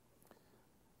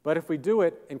 But if we do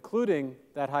it including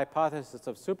that hypothesis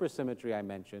of supersymmetry I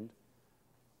mentioned,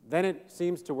 then it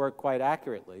seems to work quite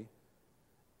accurately.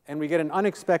 And we get an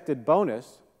unexpected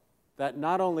bonus that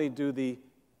not only do the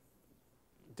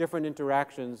different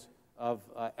interactions of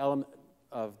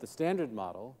the standard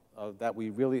model that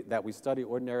we study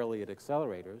ordinarily at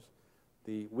accelerators,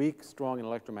 the weak, strong, and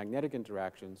electromagnetic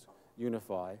interactions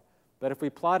unify. But if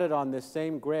we plot it on this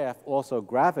same graph, also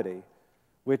gravity,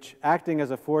 which acting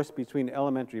as a force between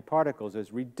elementary particles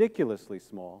is ridiculously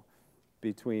small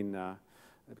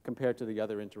compared to the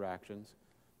other interactions.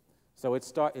 So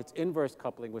its inverse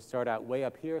coupling would start out way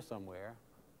up here somewhere,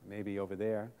 maybe over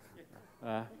there.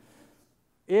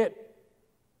 It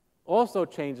also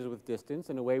changes with distance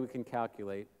in a way we can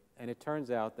calculate, and it turns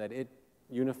out that it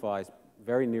unifies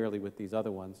very nearly with these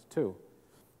other ones too.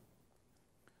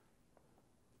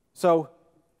 So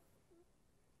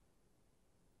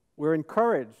we're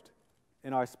encouraged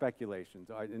in our speculations.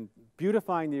 In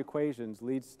beautifying the equations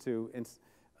leads to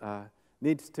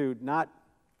not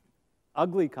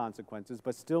ugly consequences,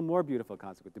 but still more beautiful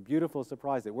consequences. The beautiful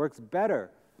surprise. It works better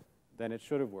than it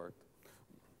should have worked,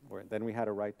 or than we had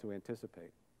a right to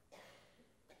anticipate.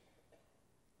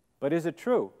 But is it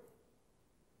true?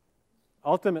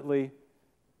 Ultimately,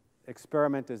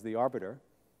 experiment is the arbiter.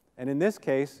 And in this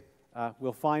case,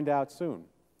 we'll find out soon,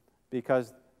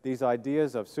 because these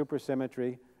ideas of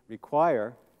supersymmetry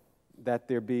require that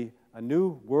there be a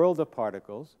new world of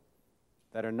particles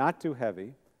that are not too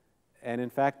heavy, and in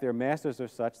fact their masses are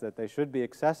such that they should be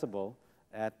accessible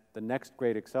at the next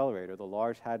great accelerator, the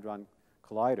Large Hadron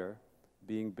Collider,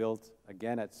 being built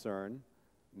again at CERN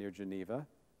near Geneva.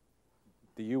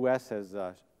 The US has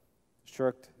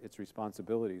shirked its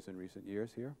responsibilities in recent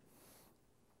years here,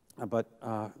 but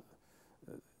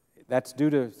that's due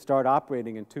to start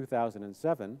operating in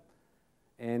 2007,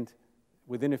 and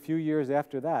within a few years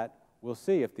after that, we'll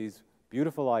see if these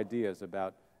beautiful ideas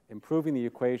about improving the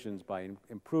equations by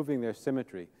improving their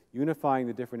symmetry, unifying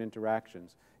the different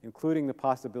interactions, including the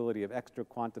possibility of extra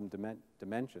quantum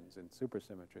dimensions in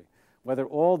supersymmetry, whether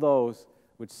all those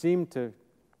would seem to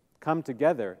come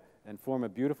together and form a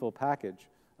beautiful package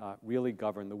really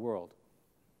govern the world,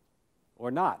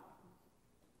 or not.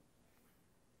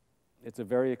 It's a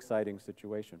very exciting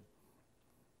situation.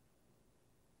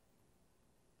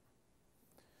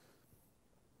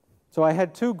 So I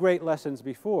had two great lessons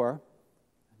before.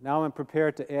 Now I'm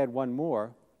prepared to add one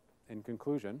more in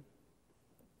conclusion.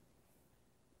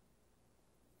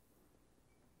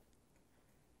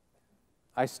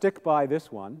 I stick by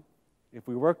this one. If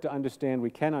we work to understand, we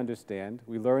can understand.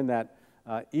 We learn that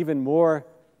even more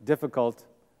difficult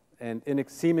and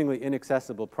seemingly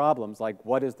inaccessible problems, like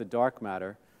what is the dark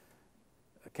matter,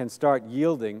 can start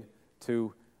yielding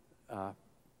to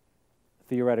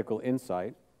theoretical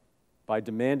insight. By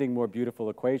demanding more beautiful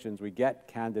equations, we get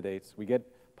candidates, we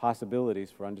get possibilities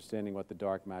for understanding what the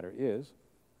dark matter is.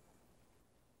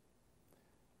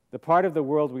 The part of the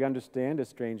world we understand is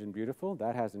strange and beautiful.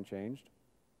 That hasn't changed.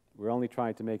 We're only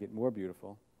trying to make it more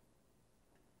beautiful.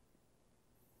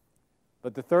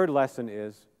 But the third lesson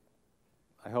is,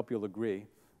 I hope you'll agree,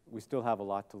 we still have a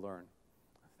lot to learn.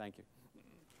 Thank you.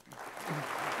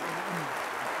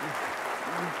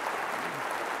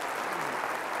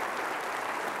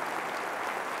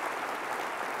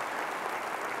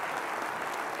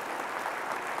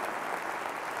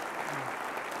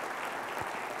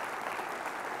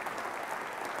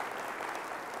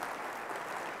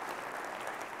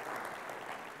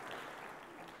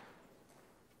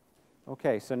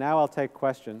 Okay, so now I'll take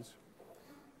questions,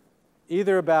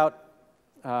 either about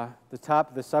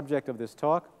the subject of this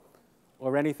talk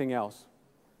or anything else.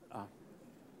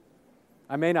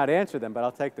 I may not answer them, but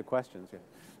I'll take the questions.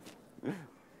 Yeah.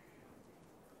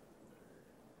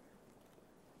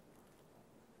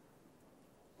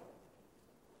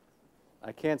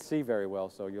 I can't see very well,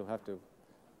 so you'll have to.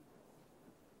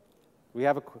 We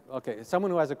have okay,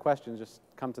 someone who has a question, just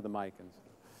come to the mic and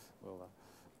we'll.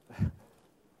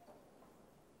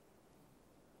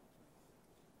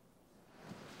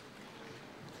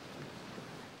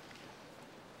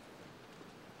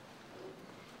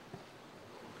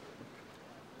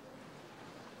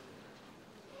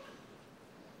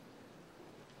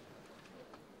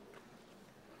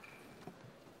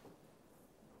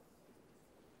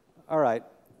 All right.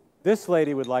 This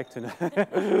lady would like to know.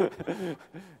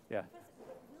 Yeah.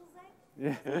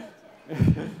 Yeah. I understand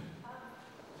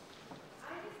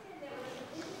there was some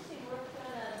interesting work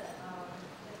done on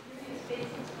the theory of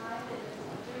space and time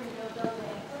during the Nobel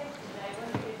banquet, and I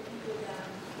wondered if you could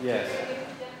Yes. give a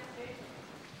demonstration.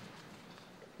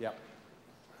 Yep.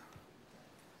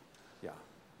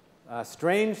 Yeah.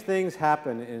 Strange things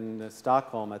happen in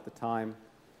Stockholm at the time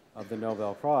of the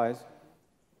Nobel Prize,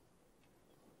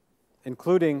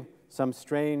 including some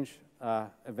strange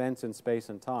events in space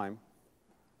and time.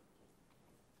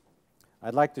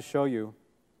 I'd like to show you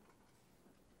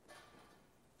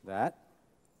that.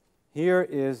 Here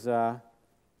is the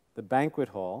banquet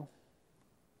hall.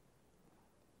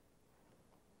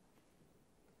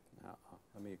 Now,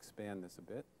 let me expand this a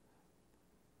bit.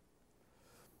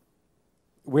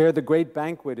 Where the great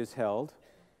banquet is held.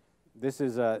 This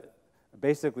is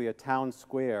basically a town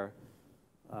square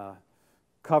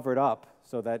covered up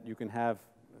so that you can have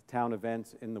town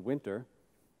events in the winter.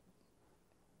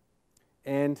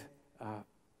 And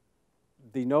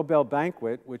the Nobel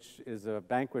banquet, which is a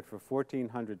banquet for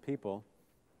 1,400 people,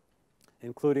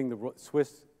 including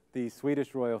the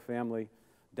Swedish royal family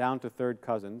down to third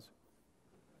cousins,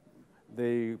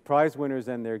 the prize winners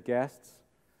and their guests,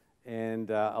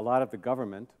 and a lot of the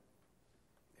government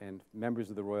and members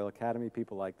of the Royal Academy,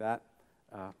 people like that.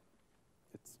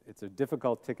 It's a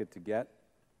difficult ticket to get,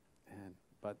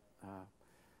 but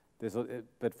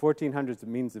 1,400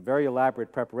 means very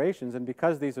elaborate preparations, and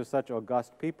because these are such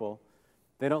august people,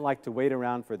 they don't like to wait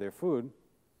around for their food,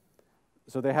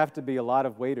 so there have to be a lot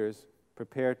of waiters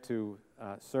prepared to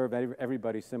serve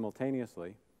everybody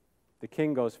simultaneously. The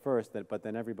king goes first, but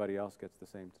then everybody else gets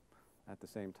at the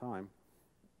same time.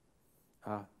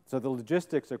 So the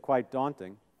logistics are quite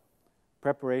daunting.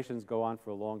 Preparations go on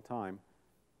for a long time.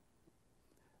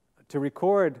 To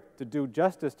do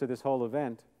justice to this whole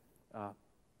event,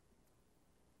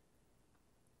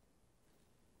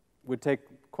 would take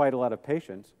quite a lot of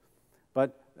patience.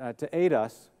 But to aid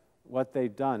us, what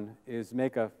they've done is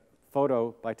make a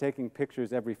photo by taking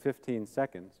pictures every 15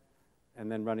 seconds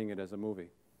and then running it as a movie.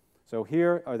 So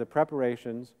here are the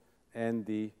preparations and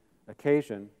the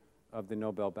occasion of the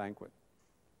Nobel banquet.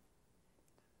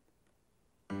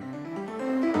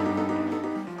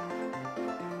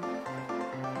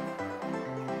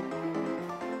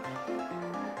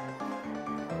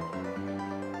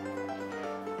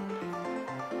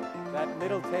 That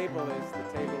middle table is the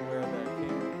table where the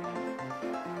king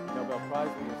and Nobel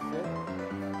Prize winners sit.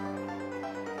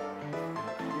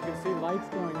 You can see lights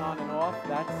going on and off.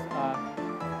 That's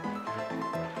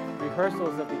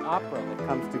rehearsals of the opera that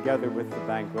comes together with the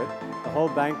banquet. The whole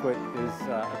banquet is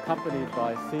accompanied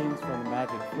by scenes from the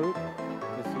Magic Flute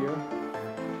this year.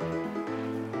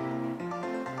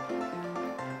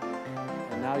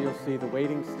 And now you'll see the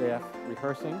waiting staff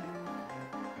rehearsing.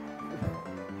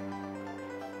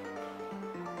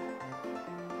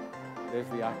 There's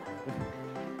the opera.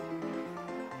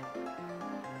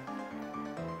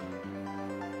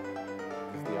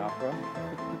 There's the opera.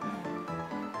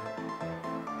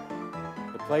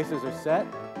 The places are set.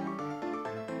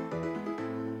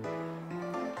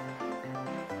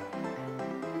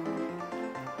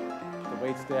 The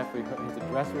wait staff has a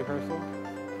dress rehearsal.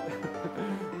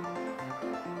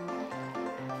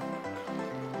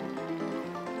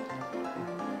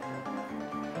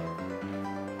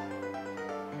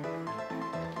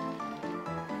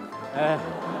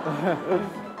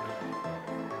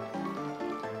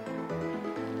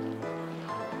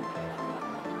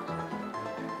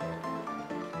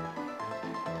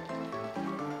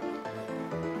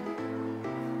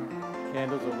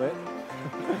 Candles are lit,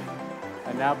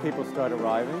 and now people start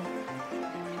arriving.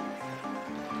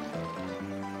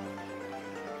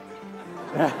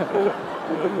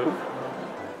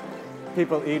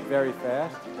 People eat very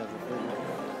fast.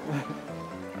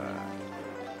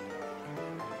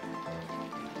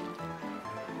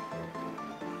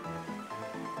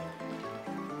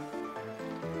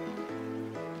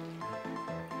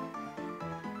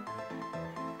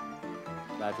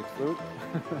 Magic flute.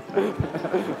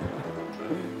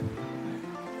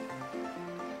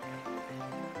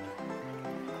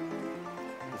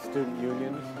 The student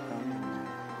unions come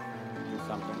do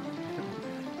something.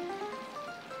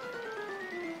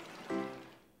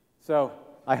 So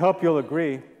I hope you'll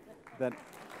agree that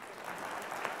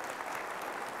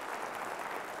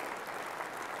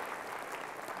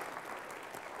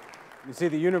you see,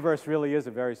 the universe really is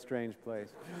a very strange place.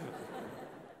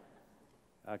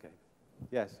 Okay.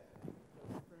 Yes?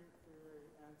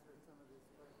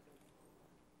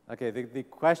 Okay, the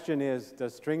question is,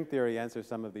 does string theory answer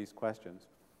some of these questions?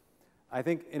 I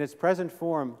think in its present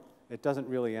form, it doesn't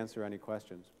really answer any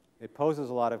questions. It poses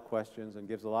a lot of questions and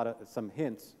gives some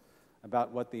hints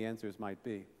about what the answers might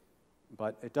be,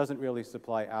 but it doesn't really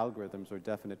supply algorithms or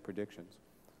definite predictions.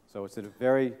 So it's a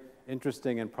very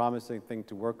interesting and promising thing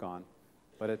to work on,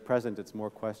 but at present it's more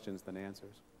questions than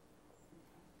answers.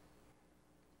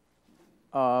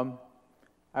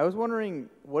 I was wondering,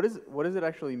 what does it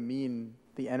actually mean,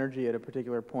 the energy at a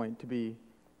particular point, to be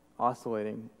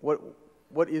oscillating? What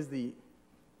is the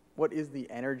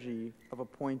energy of a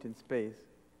point in space?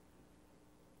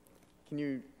 Can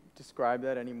you describe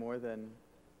that any more than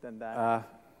that?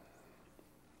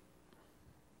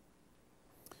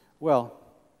 Well,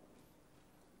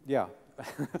 yeah.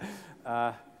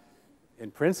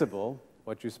 In principle,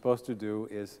 what you're supposed to do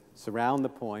is surround the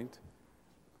point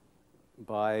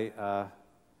by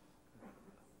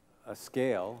a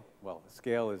scale. Well, a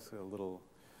scale is a little,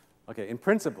 okay, in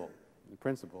principle,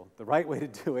 the right way to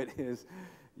do it is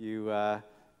you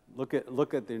look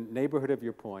at the neighborhood of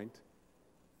your point,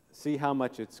 see how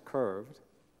much it's curved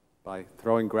by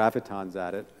throwing gravitons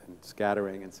at it and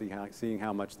scattering and seeing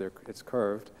how much it's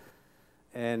curved.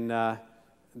 And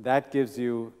that gives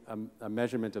you a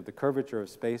measurement of the curvature of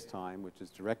space-time, which is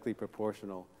directly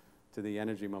proportional to the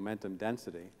energy momentum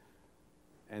density.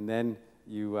 And then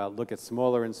you look at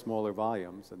smaller and smaller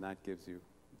volumes, and that gives you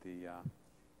the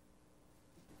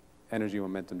energy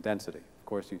momentum density. Of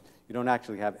course, you don't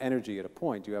actually have energy at a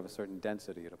point, you have a certain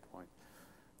density at a point.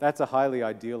 That's a highly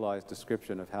idealized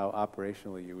description of how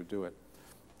operationally you would do it.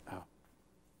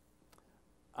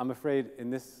 I'm afraid in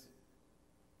this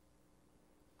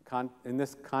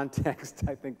context,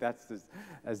 I think that's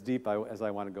as deep as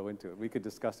I want to go into it. We could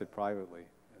discuss it privately,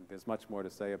 and there's much more to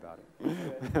say about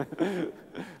it.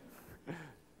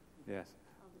 Yes.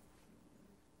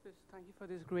 Thank you for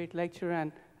this great lecture,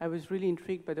 and I was really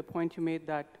intrigued by the point you made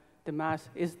that the mass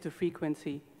is the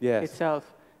frequency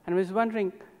itself. And I was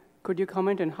wondering, could you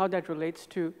comment on how that relates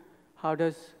to how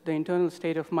does the internal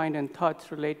state of mind and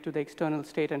thoughts relate to the external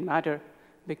state and matter,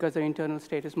 because the internal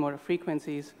state is more of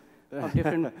frequencies of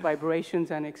different vibrations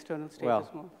and external state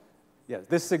is more. Yes,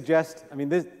 this suggests, I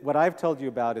mean, what I've told you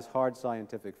about is hard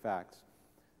scientific facts.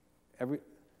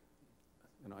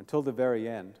 Until the very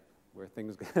end, where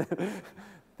things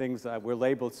were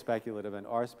labeled speculative and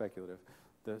are speculative.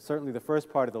 Certainly the first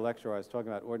part of the lecture I was talking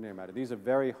about ordinary matter. These are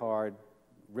very hard,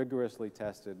 rigorously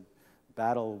tested,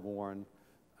 battle-worn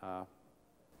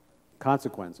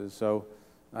consequences. So,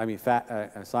 I mean,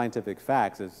 scientific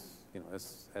facts is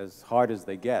as hard as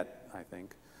they get, I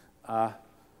think.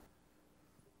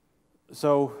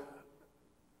 So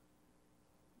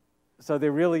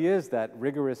there really is that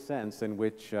rigorous sense in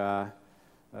which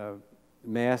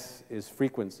mass is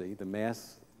frequency. The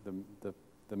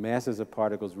masses of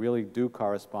particles really do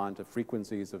correspond to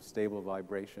frequencies of stable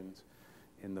vibrations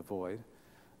in the void.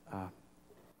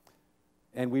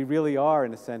 And we really are,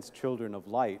 in a sense, children of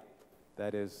light.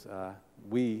 That is,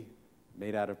 we,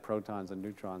 made out of protons and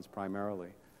neutrons primarily,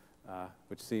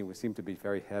 which seem to be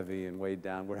very heavy and weighed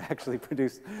down. We're actually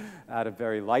produced out of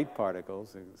very light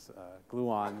particles,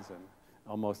 gluons and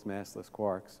almost massless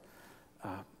quarks.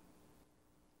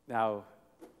 Now,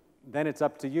 then it's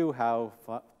up to you how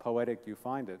poetic you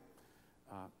find it.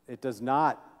 It does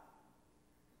not,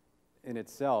 in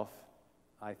itself,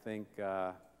 I think,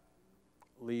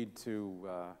 lead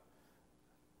to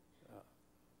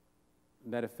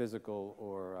metaphysical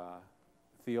or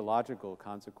theological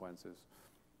consequences.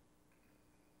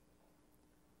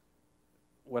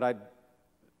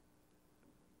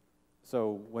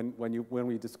 So when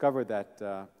we discovered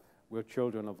that we're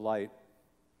children of light,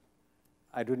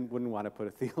 I wouldn't want to put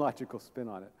a theological spin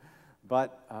on it.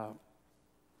 But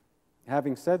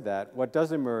having said that, what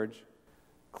does emerge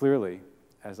clearly,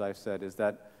 as I've said, is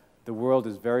that the world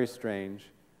is very strange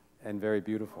and very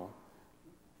beautiful.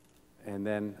 And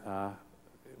then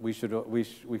we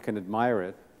can admire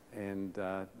it and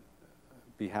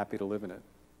be happy to live in it.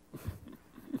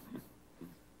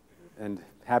 And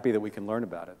happy that we can learn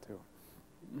about it, too.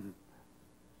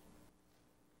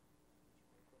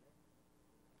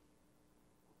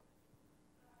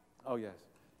 Oh, yes.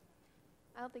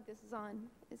 I don't think this is on,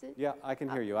 is it? Yeah, I can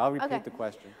hear you. I'll repeat the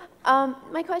question.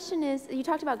 My question is, you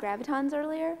talked about gravitons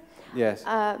earlier. Yes.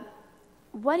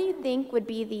 What do you think would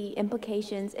be the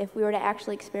implications if we were to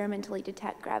actually experimentally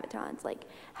detect gravitons? Like,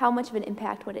 how much of an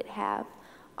impact would it have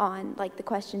on, like, the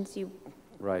questions you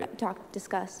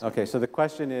discussed? Okay, so the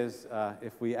question is,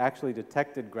 if we actually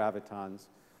detected gravitons,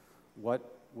 what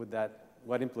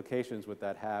implications would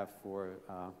that have for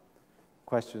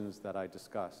questions that I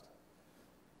discussed?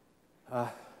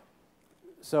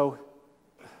 So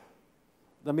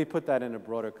let me put that in a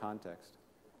broader context.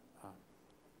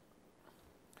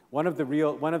 one of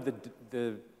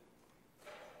the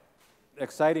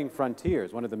exciting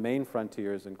frontiers, one of the main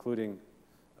frontiers, including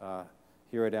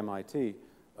here at MIT,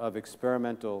 of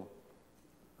experimental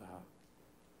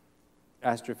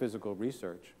astrophysical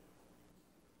research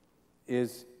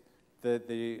is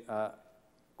the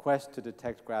quest to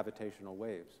detect gravitational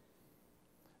waves.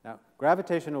 Now,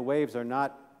 gravitational waves are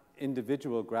not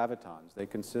individual gravitons. They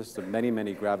consist of many,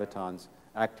 many gravitons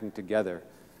acting together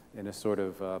in a sort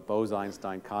of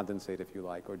Bose-Einstein condensate, if you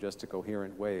like, or just a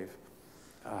coherent wave.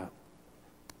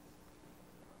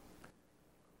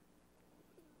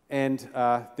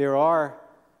 There are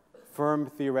firm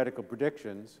theoretical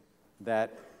predictions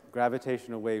that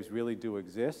gravitational waves really do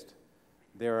exist.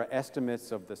 There are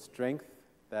estimates of the strength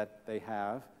that they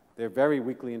have. They're very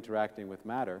weakly interacting with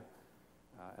matter,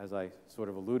 as I sort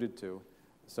of alluded to.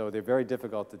 So they're very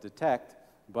difficult to detect,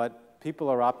 but people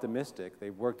are optimistic.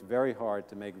 They've worked very hard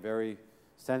to make very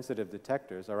sensitive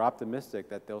detectors, are optimistic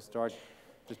that they'll start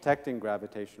detecting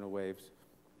gravitational waves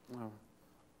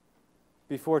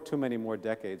before too many more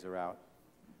decades are out.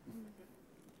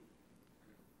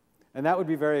 And that would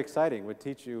be very exciting, would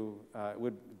teach you,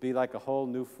 would be like a whole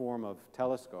new form of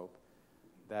telescope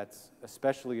that's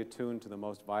especially attuned to the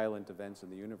most violent events in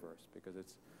the universe, because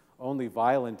it's only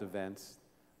violent events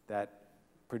that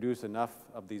produce enough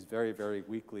of these very, very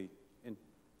weakly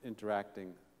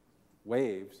interacting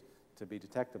waves to be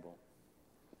detectable.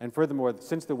 And furthermore,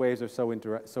 since the waves are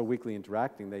so weakly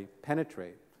interacting, they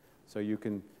penetrate. So you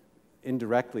can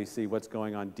indirectly see what's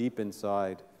going on deep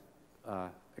inside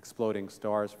exploding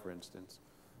stars, for instance,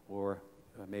 or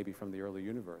maybe from the early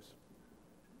universe.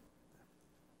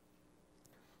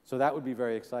 So that would be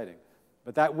very exciting.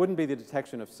 But that wouldn't be the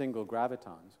detection of single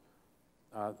gravitons.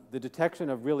 The detection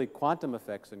of really quantum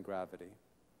effects in gravity,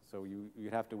 so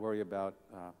you'd have to worry about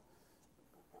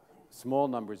small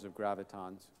numbers of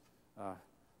gravitons,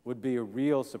 would be a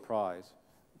real surprise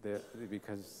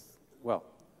because, well,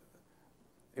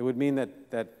 it would mean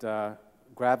that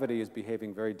gravity is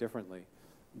behaving very differently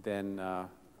than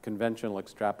conventional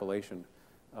extrapolation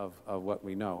of what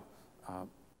we know.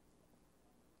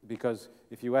 Because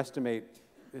if you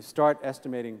start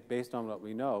estimating based on what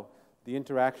we know, the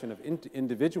interaction of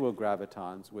individual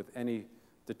gravitons with any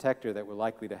detector that we're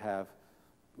likely to have,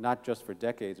 not just for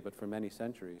decades, but for many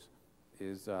centuries,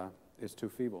 is too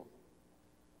feeble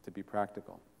to be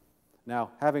practical.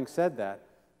 Now, having said that,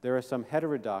 there are some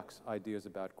heterodox ideas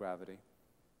about gravity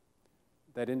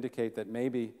that indicate that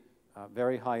maybe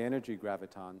very high energy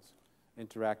gravitons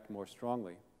interact more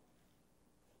strongly.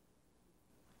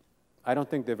 I don't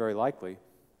think they're very likely,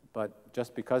 but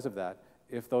just because of that,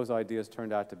 if those ideas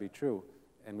turned out to be true,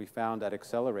 and we found at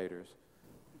accelerators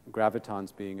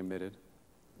gravitons being emitted,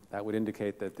 that would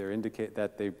indicate that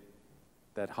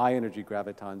that high energy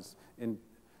gravitons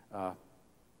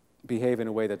behave in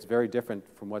a way that's very different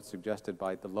from what's suggested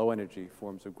by the low energy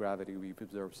forms of gravity we've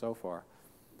observed so far.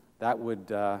 That would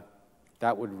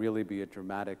really be a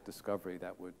dramatic discovery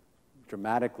that would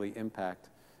dramatically impact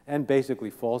and basically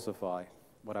falsify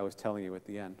what I was telling you at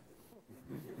the end.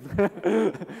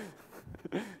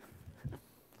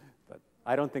 But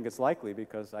I don't think it's likely,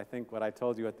 because I think what I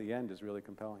told you at the end is really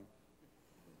compelling.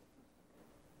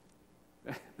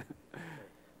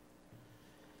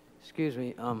 Excuse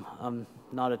me, I'm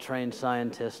not a trained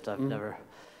scientist. I've never.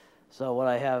 So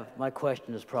my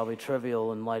question is probably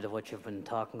trivial in light of what you've been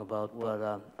talking about,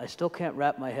 but I still can't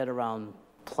wrap my head around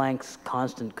Planck's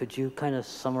constant. Could you kind of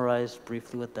summarize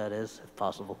briefly what that is, if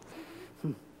possible?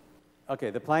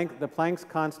 Okay, the Planck's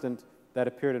constant that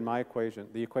appeared in my equation,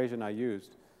 the equation I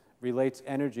used, relates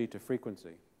energy to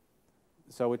frequency.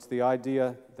 So it's the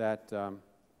idea that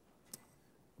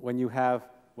when you have,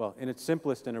 well, in its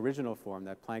simplest and original form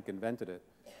that Planck invented it,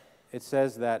 it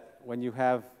says that when you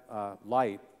have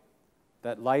light,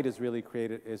 that light is really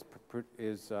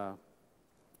is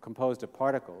composed of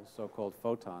particles, so-called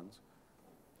photons,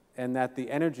 and that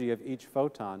the energy of each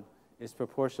photon is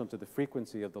proportional to the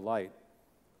frequency of the light.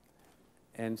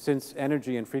 And since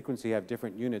energy and frequency have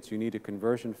different units, you need a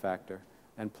conversion factor,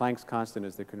 and Planck's constant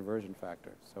is the conversion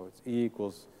factor. So it's E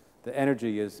equals, the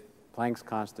energy is Planck's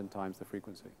constant times the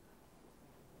frequency.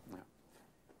 Yeah.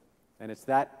 And it's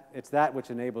that which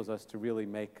enables us to really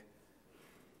make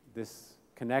this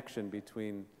connection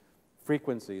between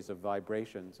frequencies of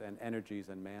vibrations and energies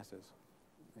and masses.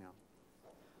 Yeah.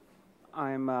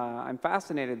 I'm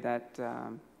fascinated that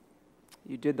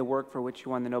you did the work for which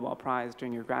you won the Nobel Prize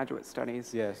during your graduate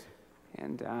studies. Yes.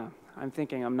 And I'm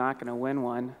thinking I'm not going to win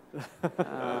one.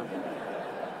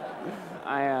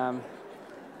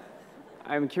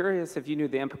 I'm curious if you knew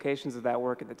the implications of that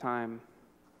work at the time.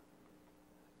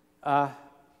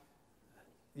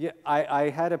 Yeah, I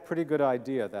had a pretty good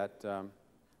idea that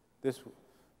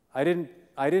I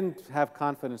didn't have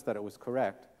confidence that it was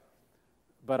correct,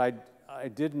 but I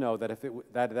did know that if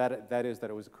that is that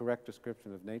it was a correct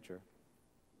description of nature.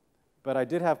 But I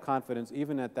did have confidence,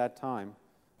 even at that time,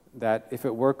 that if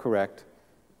it were correct,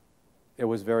 it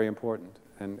was very important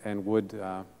and would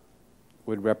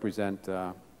represent,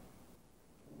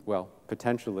 well,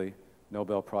 potentially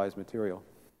Nobel Prize material.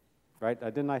 Right?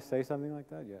 Didn't I say something like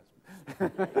that? Yes.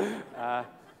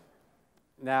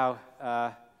 Now,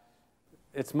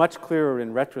 it's much clearer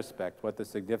in retrospect what the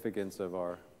significance of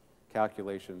our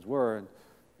calculations were.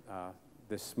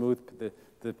 The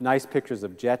nice pictures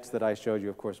of jets that I showed you,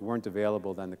 of course, weren't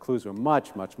available then. The clues were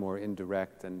much, much more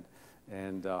indirect and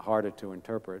harder to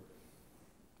interpret.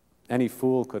 Any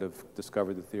fool could have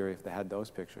discovered the theory if they had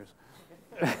those pictures.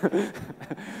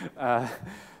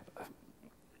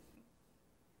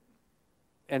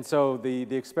 And so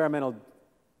the experimental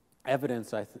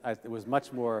evidence was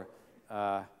much more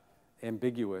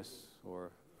ambiguous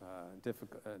or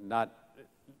difficult,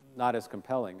 not as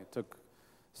compelling. It took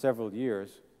several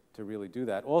years to really do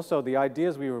that. Also, the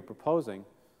ideas we were proposing,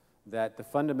 that the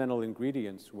fundamental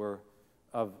ingredients were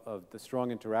of the strong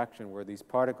interaction were these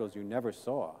particles you never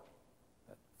saw,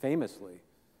 famously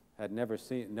had never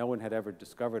seen, no one had ever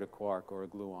discovered a quark or a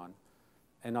gluon.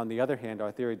 And on the other hand,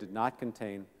 our theory did not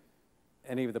contain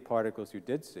any of the particles you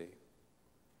did see.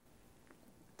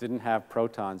 Didn't have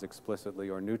protons explicitly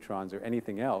or neutrons or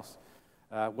anything else.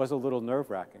 Was a little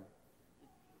nerve-wracking.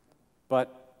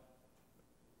 But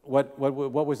what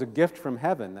was a gift from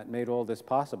heaven that made all this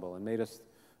possible and made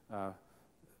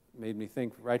me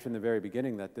think right from the very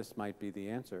beginning that this might be the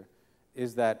answer,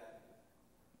 is that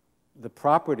the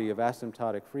property of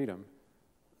asymptotic freedom,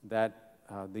 that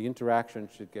the interaction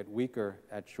should get weaker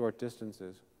at short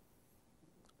distances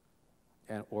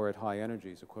or at high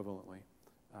energies equivalently,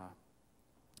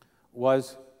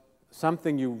 was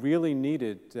something you really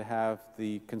needed to have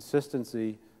the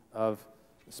consistency of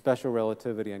special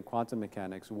relativity and quantum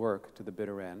mechanics work to the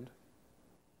bitter end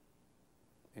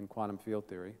in quantum field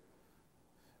theory.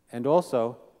 And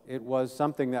also, it was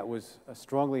something that was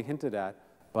strongly hinted at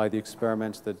by the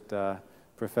experiments that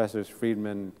Professors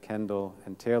Friedman, Kendall,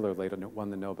 and Taylor later won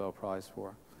the Nobel Prize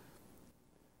for.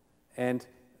 And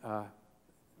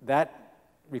that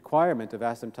requirement of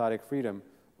asymptotic freedom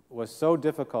was so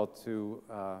difficult to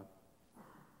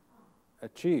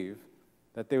achieve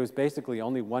that there was basically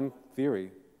only one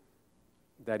theory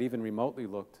that even remotely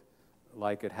looked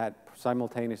like it had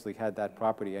simultaneously had that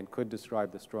property and could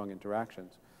describe the strong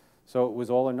interactions. So it was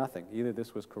all or nothing. Either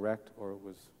this was correct or it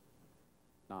was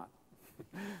not.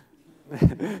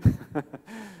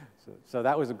 So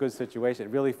that was a good situation. It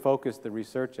really focused the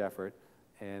research effort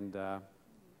and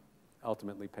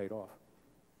ultimately paid off.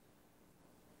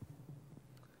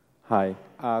 Hi.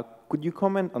 Could you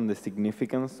comment on the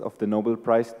significance of the Nobel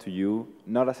Prize to you,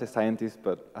 not as a scientist,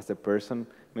 but as a person?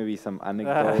 Maybe some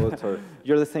anecdotes, or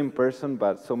you're the same person,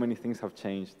 but so many things have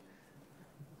changed.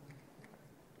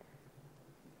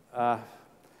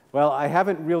 Well, I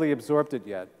haven't really absorbed it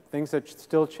yet. Things are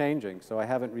still changing, so I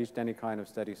haven't reached any kind of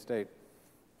steady state.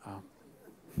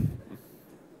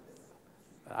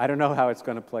 I don't know how it's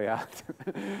going to play out.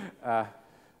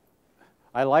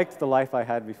 I liked the life I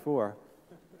had before.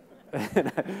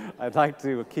 And I'd like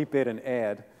to keep it and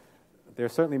add. There are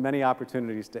certainly many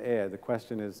opportunities to add. The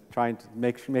question is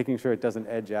making sure it doesn't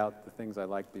edge out the things I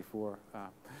liked before.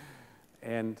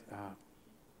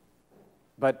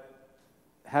 But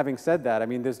having said that, I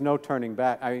mean, there's no turning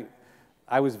back.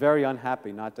 I was very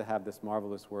unhappy not to have this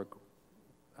marvelous work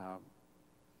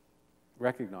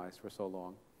recognized for so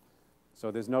long. So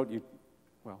there's no,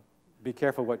 well, be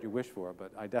careful what you wish for,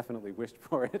 but I definitely wished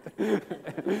for it.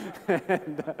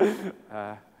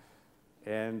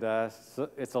 So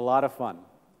it's a lot of fun.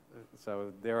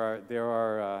 So there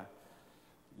are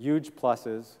huge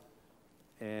pluses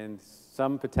and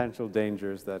some potential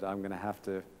dangers that I'm going to have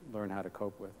to learn how to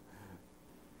cope with.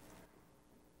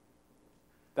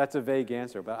 That's a vague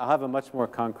answer, but I'll have a much more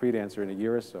concrete answer in a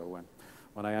year or so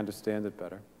when I understand it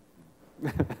better.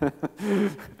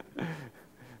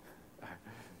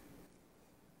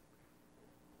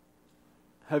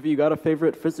 Have you got a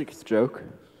favorite physics joke?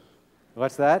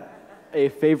 What's that? A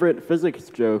favorite physics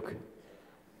joke.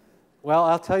 Well,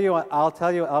 I'll tell you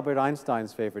Albert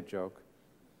Einstein's favorite joke,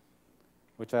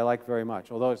 which I like very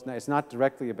much. Although it's not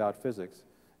directly about physics,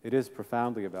 it is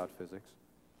profoundly about physics.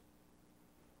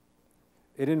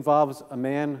 It involves a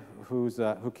man who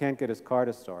can't get his car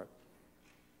to start,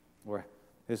 or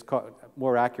his car,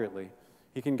 more accurately,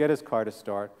 he can get his car to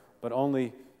start, but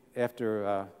only after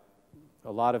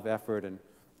a lot of effort and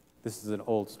This is an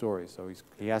old story, so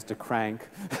he has to crank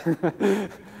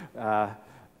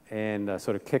and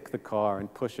sort of kick the car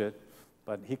and push it,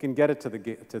 but he can get it to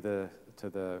the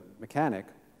mechanic,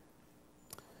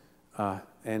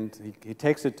 and he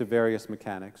takes it to various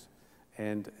mechanics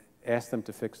and asks them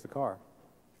to fix the car.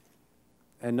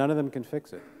 And none of them can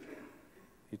fix it.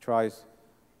 He tries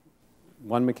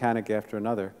one mechanic after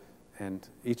another, and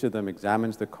each of them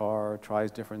examines the car,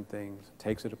 tries different things,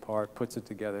 takes it apart, puts it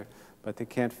together, but they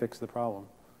can't fix the problem.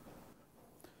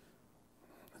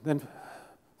 Then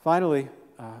finally,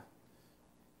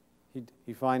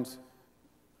 he finds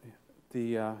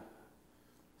the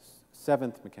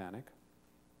seventh mechanic,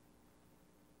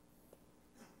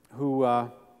 who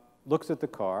looks at the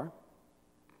car,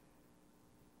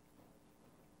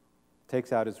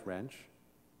 takes out his wrench,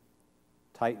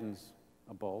 tightens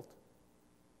a bolt,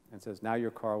 and says, now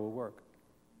your car will work.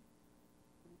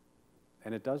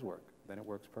 And it does work. Then it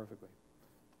works perfectly.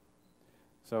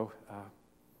 So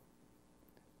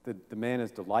the man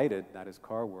is delighted that his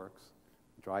car works,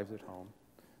 drives it home.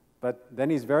 But then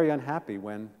he's very unhappy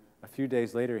when a few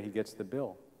days later he gets the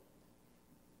bill.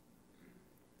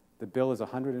 The bill is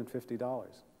 $150.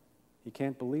 He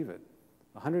can't believe it.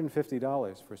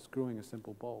 $150 for screwing a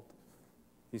simple bolt.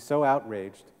 He's so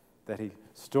outraged that he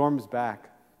storms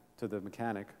back to the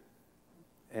mechanic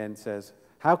and says,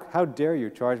 how dare you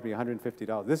charge me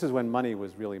 $150? This is when money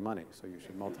was really money, so you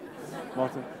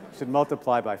should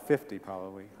multiply by 50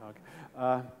 probably. Okay.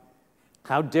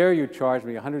 How dare you charge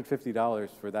me $150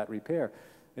 for that repair?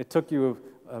 It took you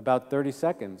about 30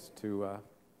 seconds to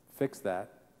fix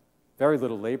that. Very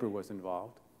little labor was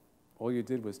involved. All you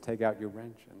did was take out your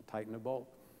wrench and tighten a bolt.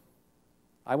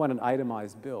 I want an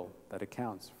itemized bill that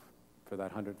accounts for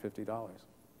that $150.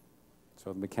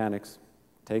 So the mechanic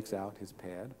takes out his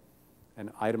pad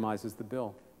and itemizes the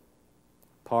bill.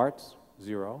 Parts,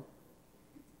 0.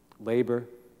 Labor,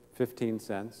 15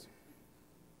 cents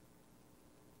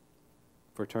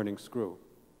for turning screw.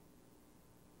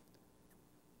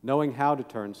 Knowing how to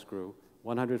turn screw,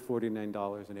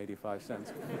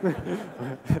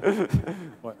 $149.85.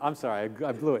 Well, I'm sorry,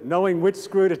 I blew it. Knowing which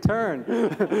screw to turn,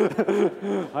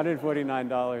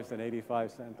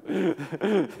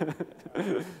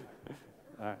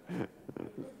 $149.85. All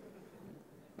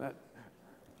right.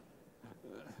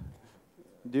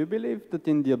 Do you believe that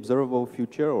in the observable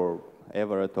future, or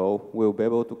ever at all, we'll be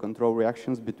able to control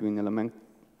reactions between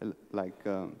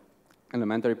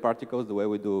elementary particles, the way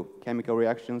we do chemical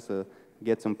reactions,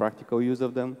 get some practical use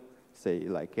of them, say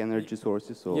like energy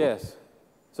sources? Or yes.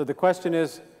 So the question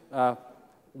is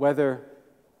whether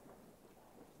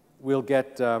we'll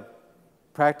get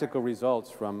practical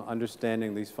results from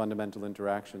understanding these fundamental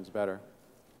interactions better.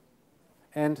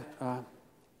 And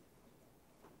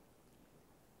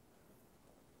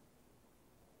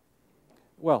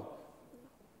well,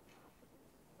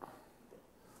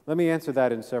 let me answer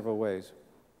that in several ways.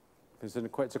 It's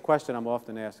a question I'm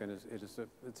often asked, and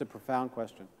it's a profound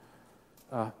question.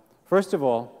 First of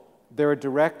all, there are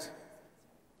direct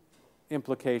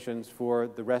implications for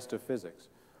the rest of physics,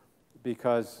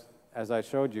 because, as I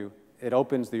showed you, it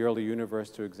opens the early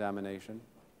universe to examination,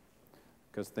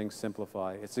 because things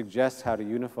simplify. It suggests how to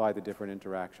unify the different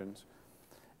interactions.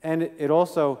 And it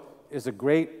also is a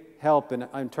great help in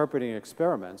interpreting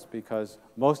experiments, because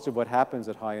most of what happens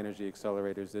at high-energy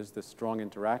accelerators is this strong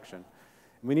interaction.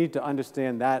 We need to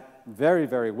understand that very,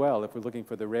 very well if we're looking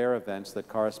for the rare events that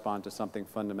correspond to something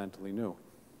fundamentally new.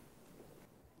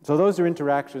 So those are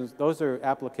interactions, those are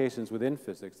applications within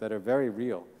physics that are very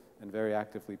real and very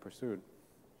actively pursued.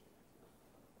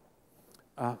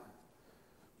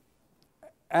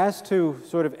 As to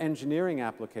sort of engineering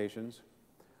applications,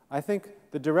 I think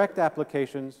the direct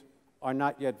applications are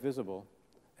not yet visible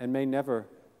and may never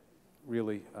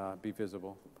really be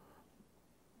visible.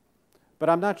 But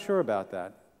I'm not sure about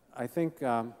that. I think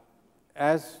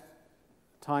as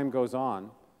time goes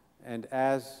on and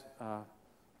as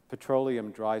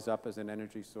petroleum dries up as an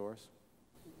energy source,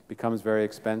 becomes very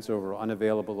expensive or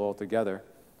unavailable altogether,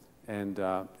 and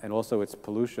also its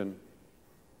pollution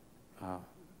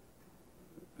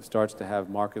starts to have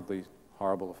markedly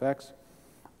horrible effects,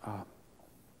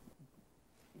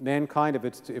 mankind,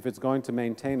 if it's going to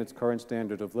maintain its current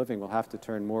standard of living, will have to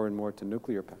turn more and more to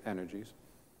nuclear energies.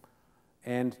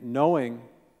 And knowing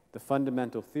the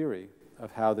fundamental theory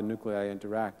of how the nuclei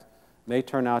interact may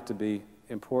turn out to be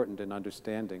important in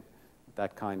understanding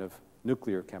that kind of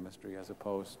nuclear chemistry as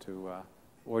opposed to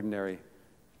ordinary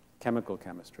chemical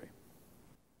chemistry.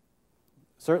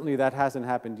 Certainly that hasn't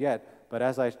happened yet, but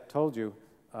as I told you,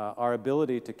 our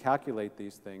ability to calculate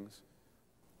these things,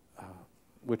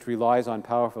 which relies on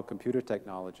powerful computer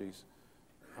technologies,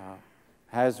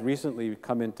 has recently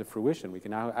come into fruition. We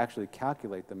can now actually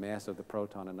calculate the mass of the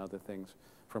proton and other things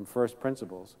from first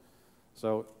principles.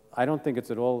 So I don't think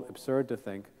it's at all absurd to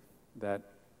think that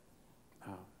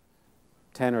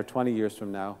 10 or 20 years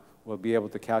from now, we'll be able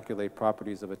to calculate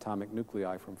properties of atomic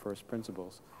nuclei from first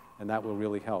principles, and that will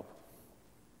really help.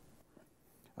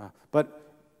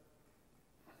 But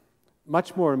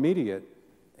much more immediate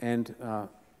and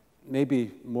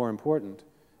maybe more important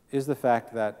is the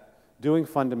fact that doing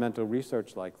fundamental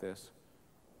research like this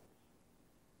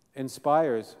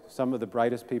inspires some of the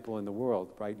brightest people in the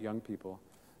world, bright young people,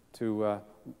 to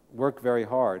work very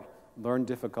hard, learn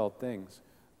difficult things,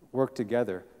 work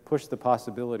together, push the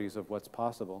possibilities of what's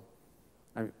possible,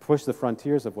 push the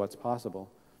frontiers of what's possible.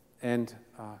 And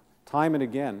time and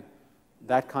again,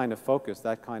 that kind of focus,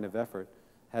 that kind of effort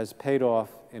has paid off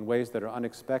in ways that are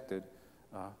unexpected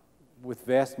with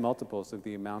vast multiples of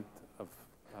the amount of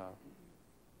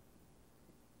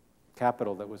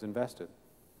capital that was invested.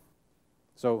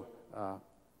 So,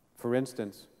 for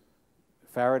instance,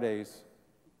 Faraday's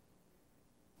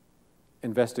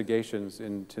investigations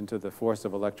into the force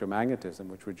of electromagnetism,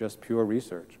 which were just pure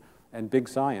research, and big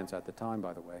science at the time,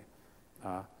 by the way,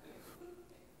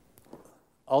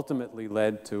 ultimately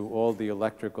led to all the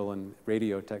electrical and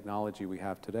radio technology we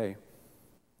have today.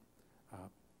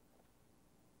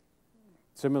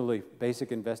 Similarly,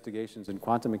 basic investigations in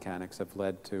quantum mechanics have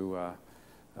led to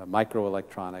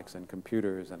microelectronics and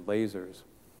computers and lasers.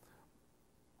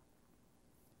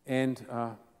 And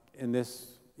in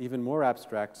this even more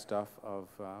abstract stuff of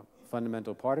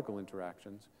fundamental particle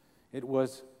interactions, it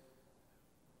was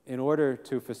in order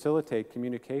to facilitate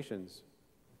communications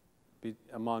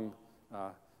among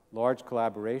large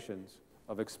collaborations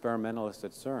of experimentalists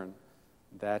at CERN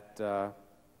that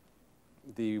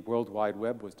the World Wide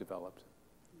Web was developed.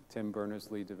 Tim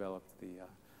Berners-Lee developed the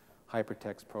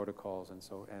hypertext protocols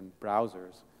and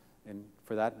browsers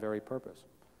for that very purpose.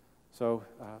 So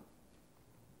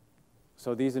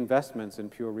these investments in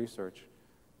pure research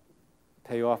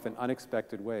pay off in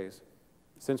unexpected ways.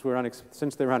 Since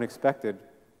they're unexpected,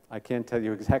 I can't tell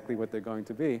you exactly what they're going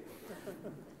to be,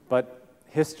 but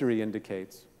history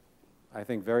indicates, I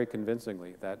think very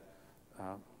convincingly, that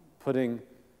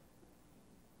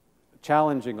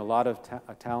challenging a lot of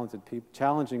talented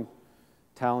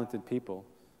people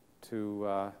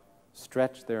to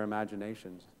stretch their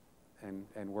imaginations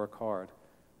and work hard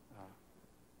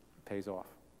pays off.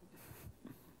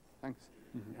 Thanks.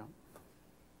 Mm-hmm. Yeah.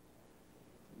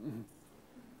 Mm-hmm.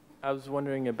 I was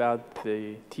wondering about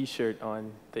the T-shirt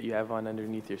that you have on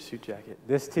underneath your suit jacket.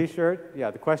 This T-shirt?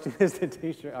 Yeah, the question is the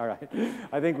T-shirt. All right.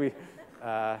 I think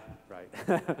right.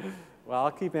 Well, I'll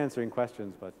keep answering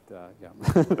questions, but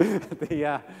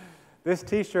yeah. This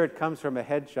T-shirt comes from a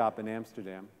head shop in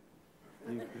Amsterdam.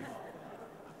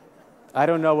 I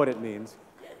don't know what it means,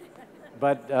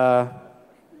 but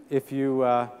if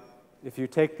you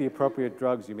take the appropriate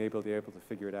drugs, you may be able to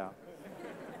figure it out.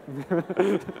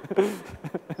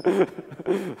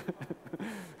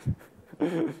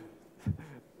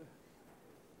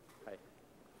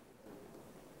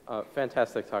 Hi.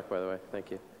 Fantastic talk, by the way.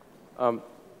 Thank you.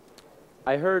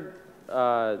 I heard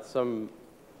some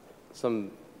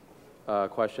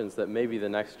questions that maybe the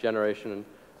next generation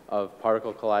of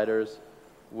particle colliders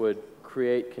would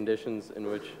create conditions in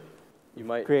which you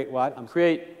might create what?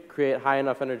 Create high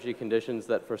enough energy conditions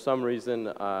that for some reason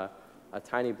a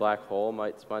tiny black hole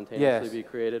might spontaneously be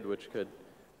created, which could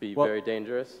be very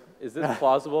dangerous. Is this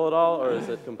plausible at all, or is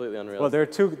it completely unrealistic? Well, there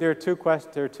are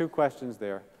two questions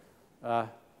there.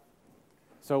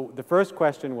 So the first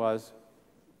question was,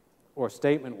 or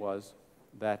statement was,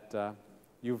 that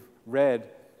you've read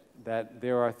that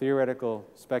there are theoretical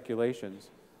speculations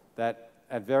that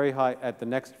at the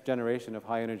next generation of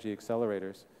high energy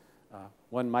accelerators,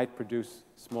 one might produce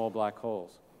small black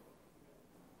holes.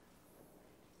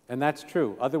 And that's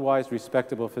true. Otherwise,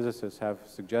 respectable physicists have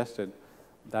suggested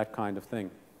that kind of thing.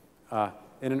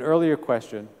 In an earlier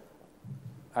question,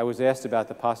 I was asked about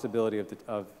the possibility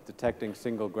of detecting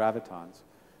single gravitons.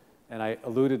 And I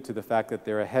alluded to the fact that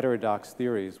there are heterodox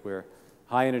theories where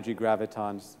high-energy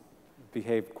gravitons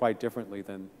behave quite differently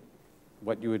than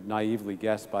what you would naively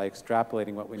guess by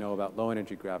extrapolating what we know about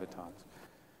low-energy gravitons.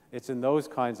 It's in those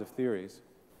kinds of theories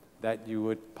that you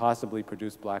would possibly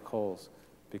produce black holes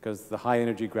because the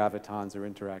high-energy gravitons are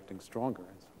interacting stronger.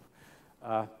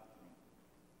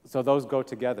 So those go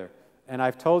together. And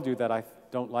I've told you that I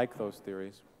don't like those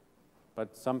theories,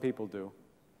 but some people do,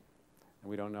 and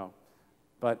we don't know.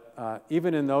 But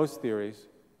even in those theories,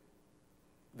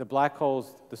 the black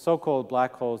holes, the so-called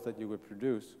black holes that you would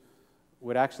produce,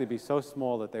 would actually be so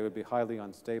small that they would be highly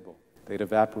unstable. They'd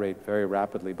evaporate very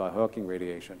rapidly by Hawking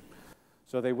radiation.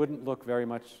 So they wouldn't look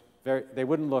they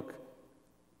wouldn't look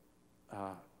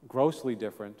grossly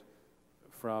different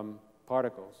from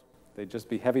particles. They'd just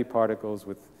be heavy particles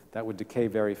that would decay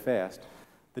very fast.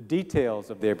 The details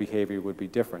of their behavior would be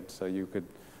different, so you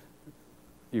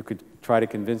could try to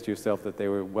convince yourself that they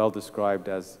were well described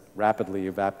as rapidly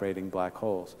evaporating black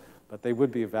holes, but they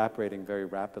would be evaporating very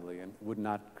rapidly and would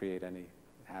not create any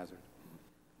hazard.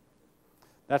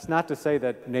 That's not to say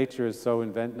that nature is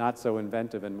not so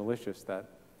inventive and malicious that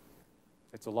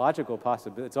it's a logical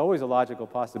possibility. It's always a logical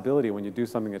possibility when you do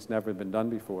something that's never been done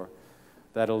before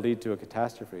that it'll lead to a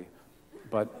catastrophe.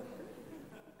 But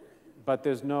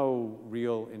there's no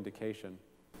real indication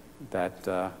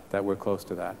that we're close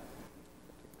to that.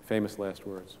 Famous last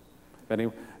words.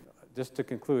 Just to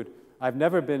conclude, I've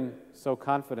never been so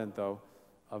confident, though,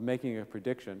 of making a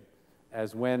prediction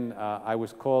as when I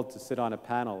was called to sit on a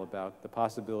panel about the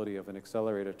possibility of an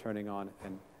accelerator turning on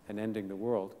and ending the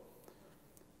world.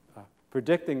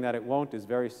 Predicting that it won't is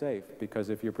very safe, because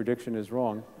if your prediction is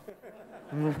wrong,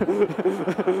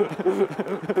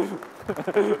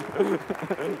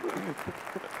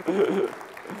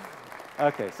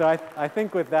 okay, so I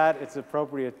think with that it's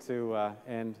appropriate to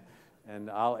end, and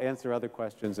I'll answer other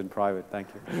questions in private. Thank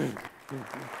you.